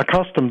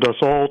accustomed us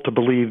all to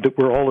believe that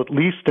we're all at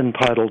least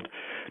entitled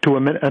to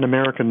an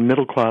American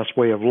middle-class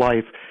way of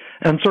life,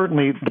 and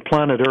certainly the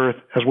planet Earth,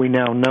 as we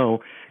now know,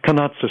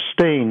 cannot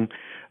sustain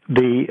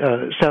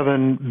the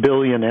 7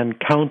 billion and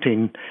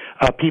counting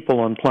people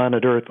on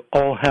planet Earth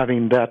all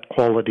having that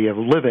quality of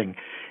living.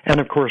 And,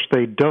 of course,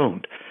 they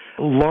don't.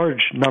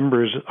 Large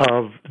numbers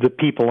of the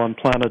people on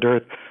planet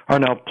Earth are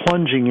now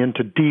plunging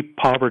into deep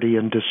poverty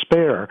and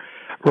despair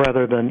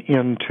rather than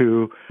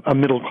into a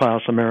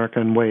middle-class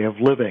American way of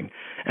living.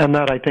 And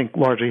that, I think,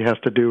 largely has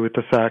to do with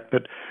the fact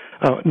that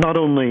not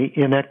only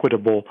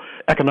inequitable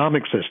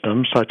economic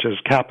systems such as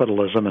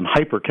capitalism and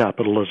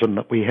hyper-capitalism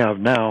that we have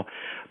now,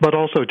 but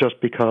also just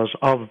because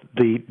of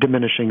the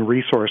diminishing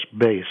resource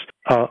base,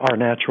 our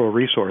natural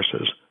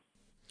resources.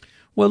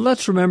 Well,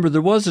 let's remember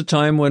there was a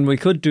time when we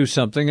could do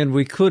something, and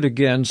we could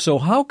again. So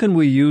how can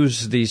we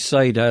use the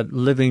site at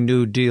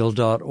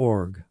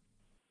livingnewdeal.org?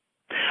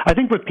 I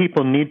think what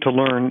people need to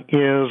learn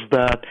is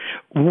that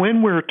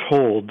when we're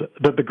told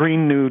that the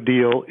Green New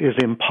Deal is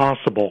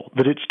impossible,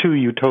 that it's too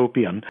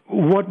utopian,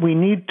 what we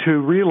need to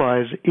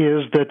realize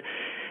is that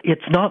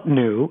it's not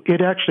new. It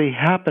actually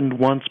happened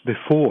once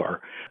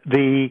before.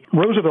 The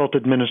Roosevelt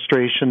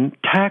administration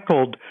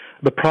tackled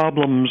the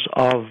problems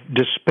of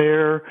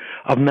despair,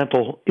 of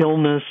mental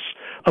illness,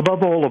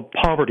 above all of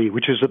poverty,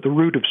 which is at the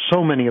root of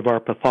so many of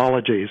our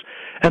pathologies.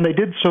 And they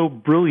did so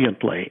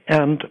brilliantly.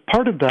 And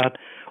part of that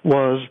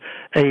was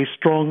a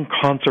strong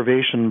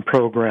conservation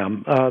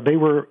program. They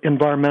were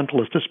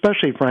environmentalists,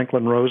 especially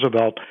Franklin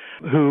Roosevelt,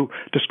 who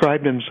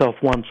described himself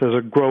once as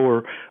a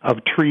grower of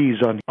trees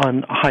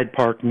on Hyde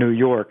Park, New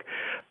York.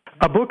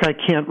 A book I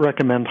can't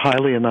recommend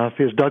highly enough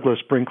is Douglas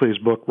Brinkley's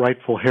book,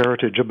 Rightful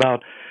Heritage,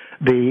 about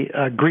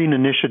the green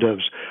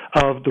initiatives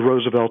of the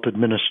Roosevelt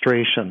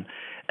administration.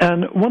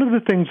 And one of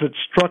the things that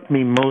struck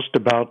me most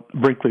about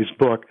Brinkley's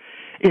book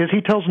is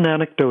he tells an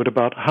anecdote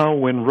about how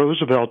when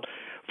Roosevelt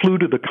flew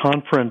to the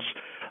conference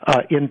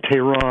in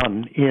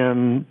Tehran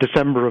in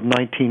December of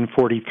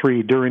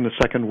 1943 during the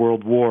Second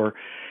World War,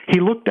 he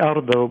looked out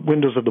of the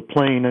windows of the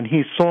plane and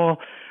he saw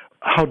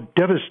how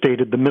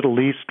devastated the Middle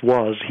East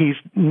was. He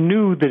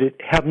knew that it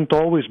hadn't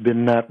always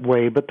been that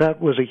way, but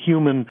that was a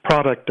human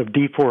product of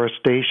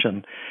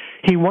deforestation.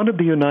 He wanted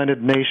the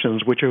United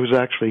Nations, which was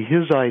actually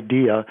his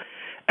idea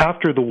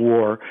after the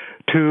war,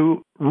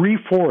 to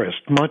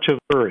reforest much of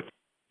Earth.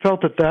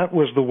 felt that that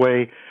was the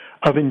way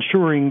of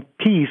ensuring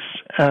peace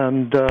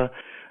and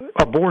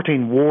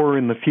aborting war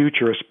in the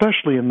future,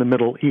 especially in the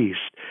Middle East.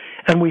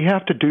 And we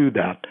have to do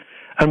that.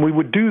 And we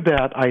would do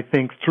that, I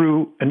think,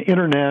 through an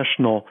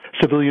international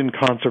civilian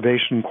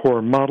conservation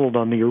corps modeled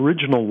on the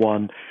original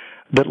one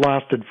that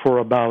lasted for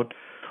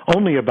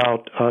only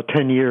about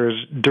 10 years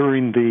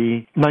during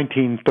the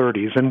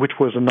 1930s, and which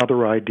was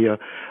another idea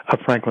of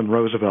Franklin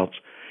Roosevelt's.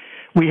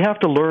 We have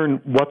to learn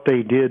what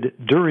they did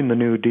during the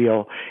New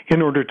Deal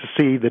in order to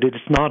see that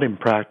it's not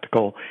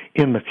impractical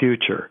in the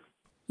future.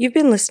 You've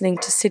been listening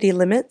to City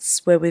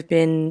Limits, where we've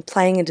been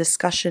playing a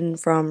discussion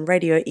from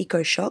Radio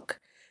EcoShock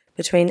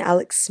between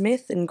Alex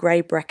Smith and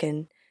Gray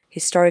Brecken,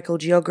 historical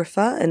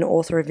geographer and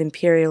author of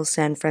Imperial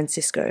San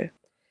Francisco.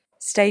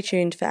 Stay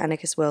tuned for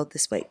Anarchist World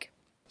this week.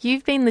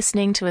 You've been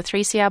listening to a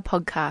 3CR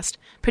podcast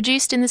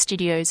produced in the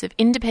studios of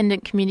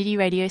independent community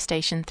radio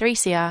station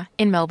 3CR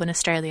in Melbourne,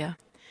 Australia.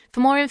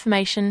 For more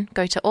information,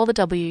 go to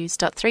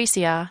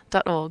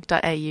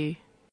allthews.3cr.org.au.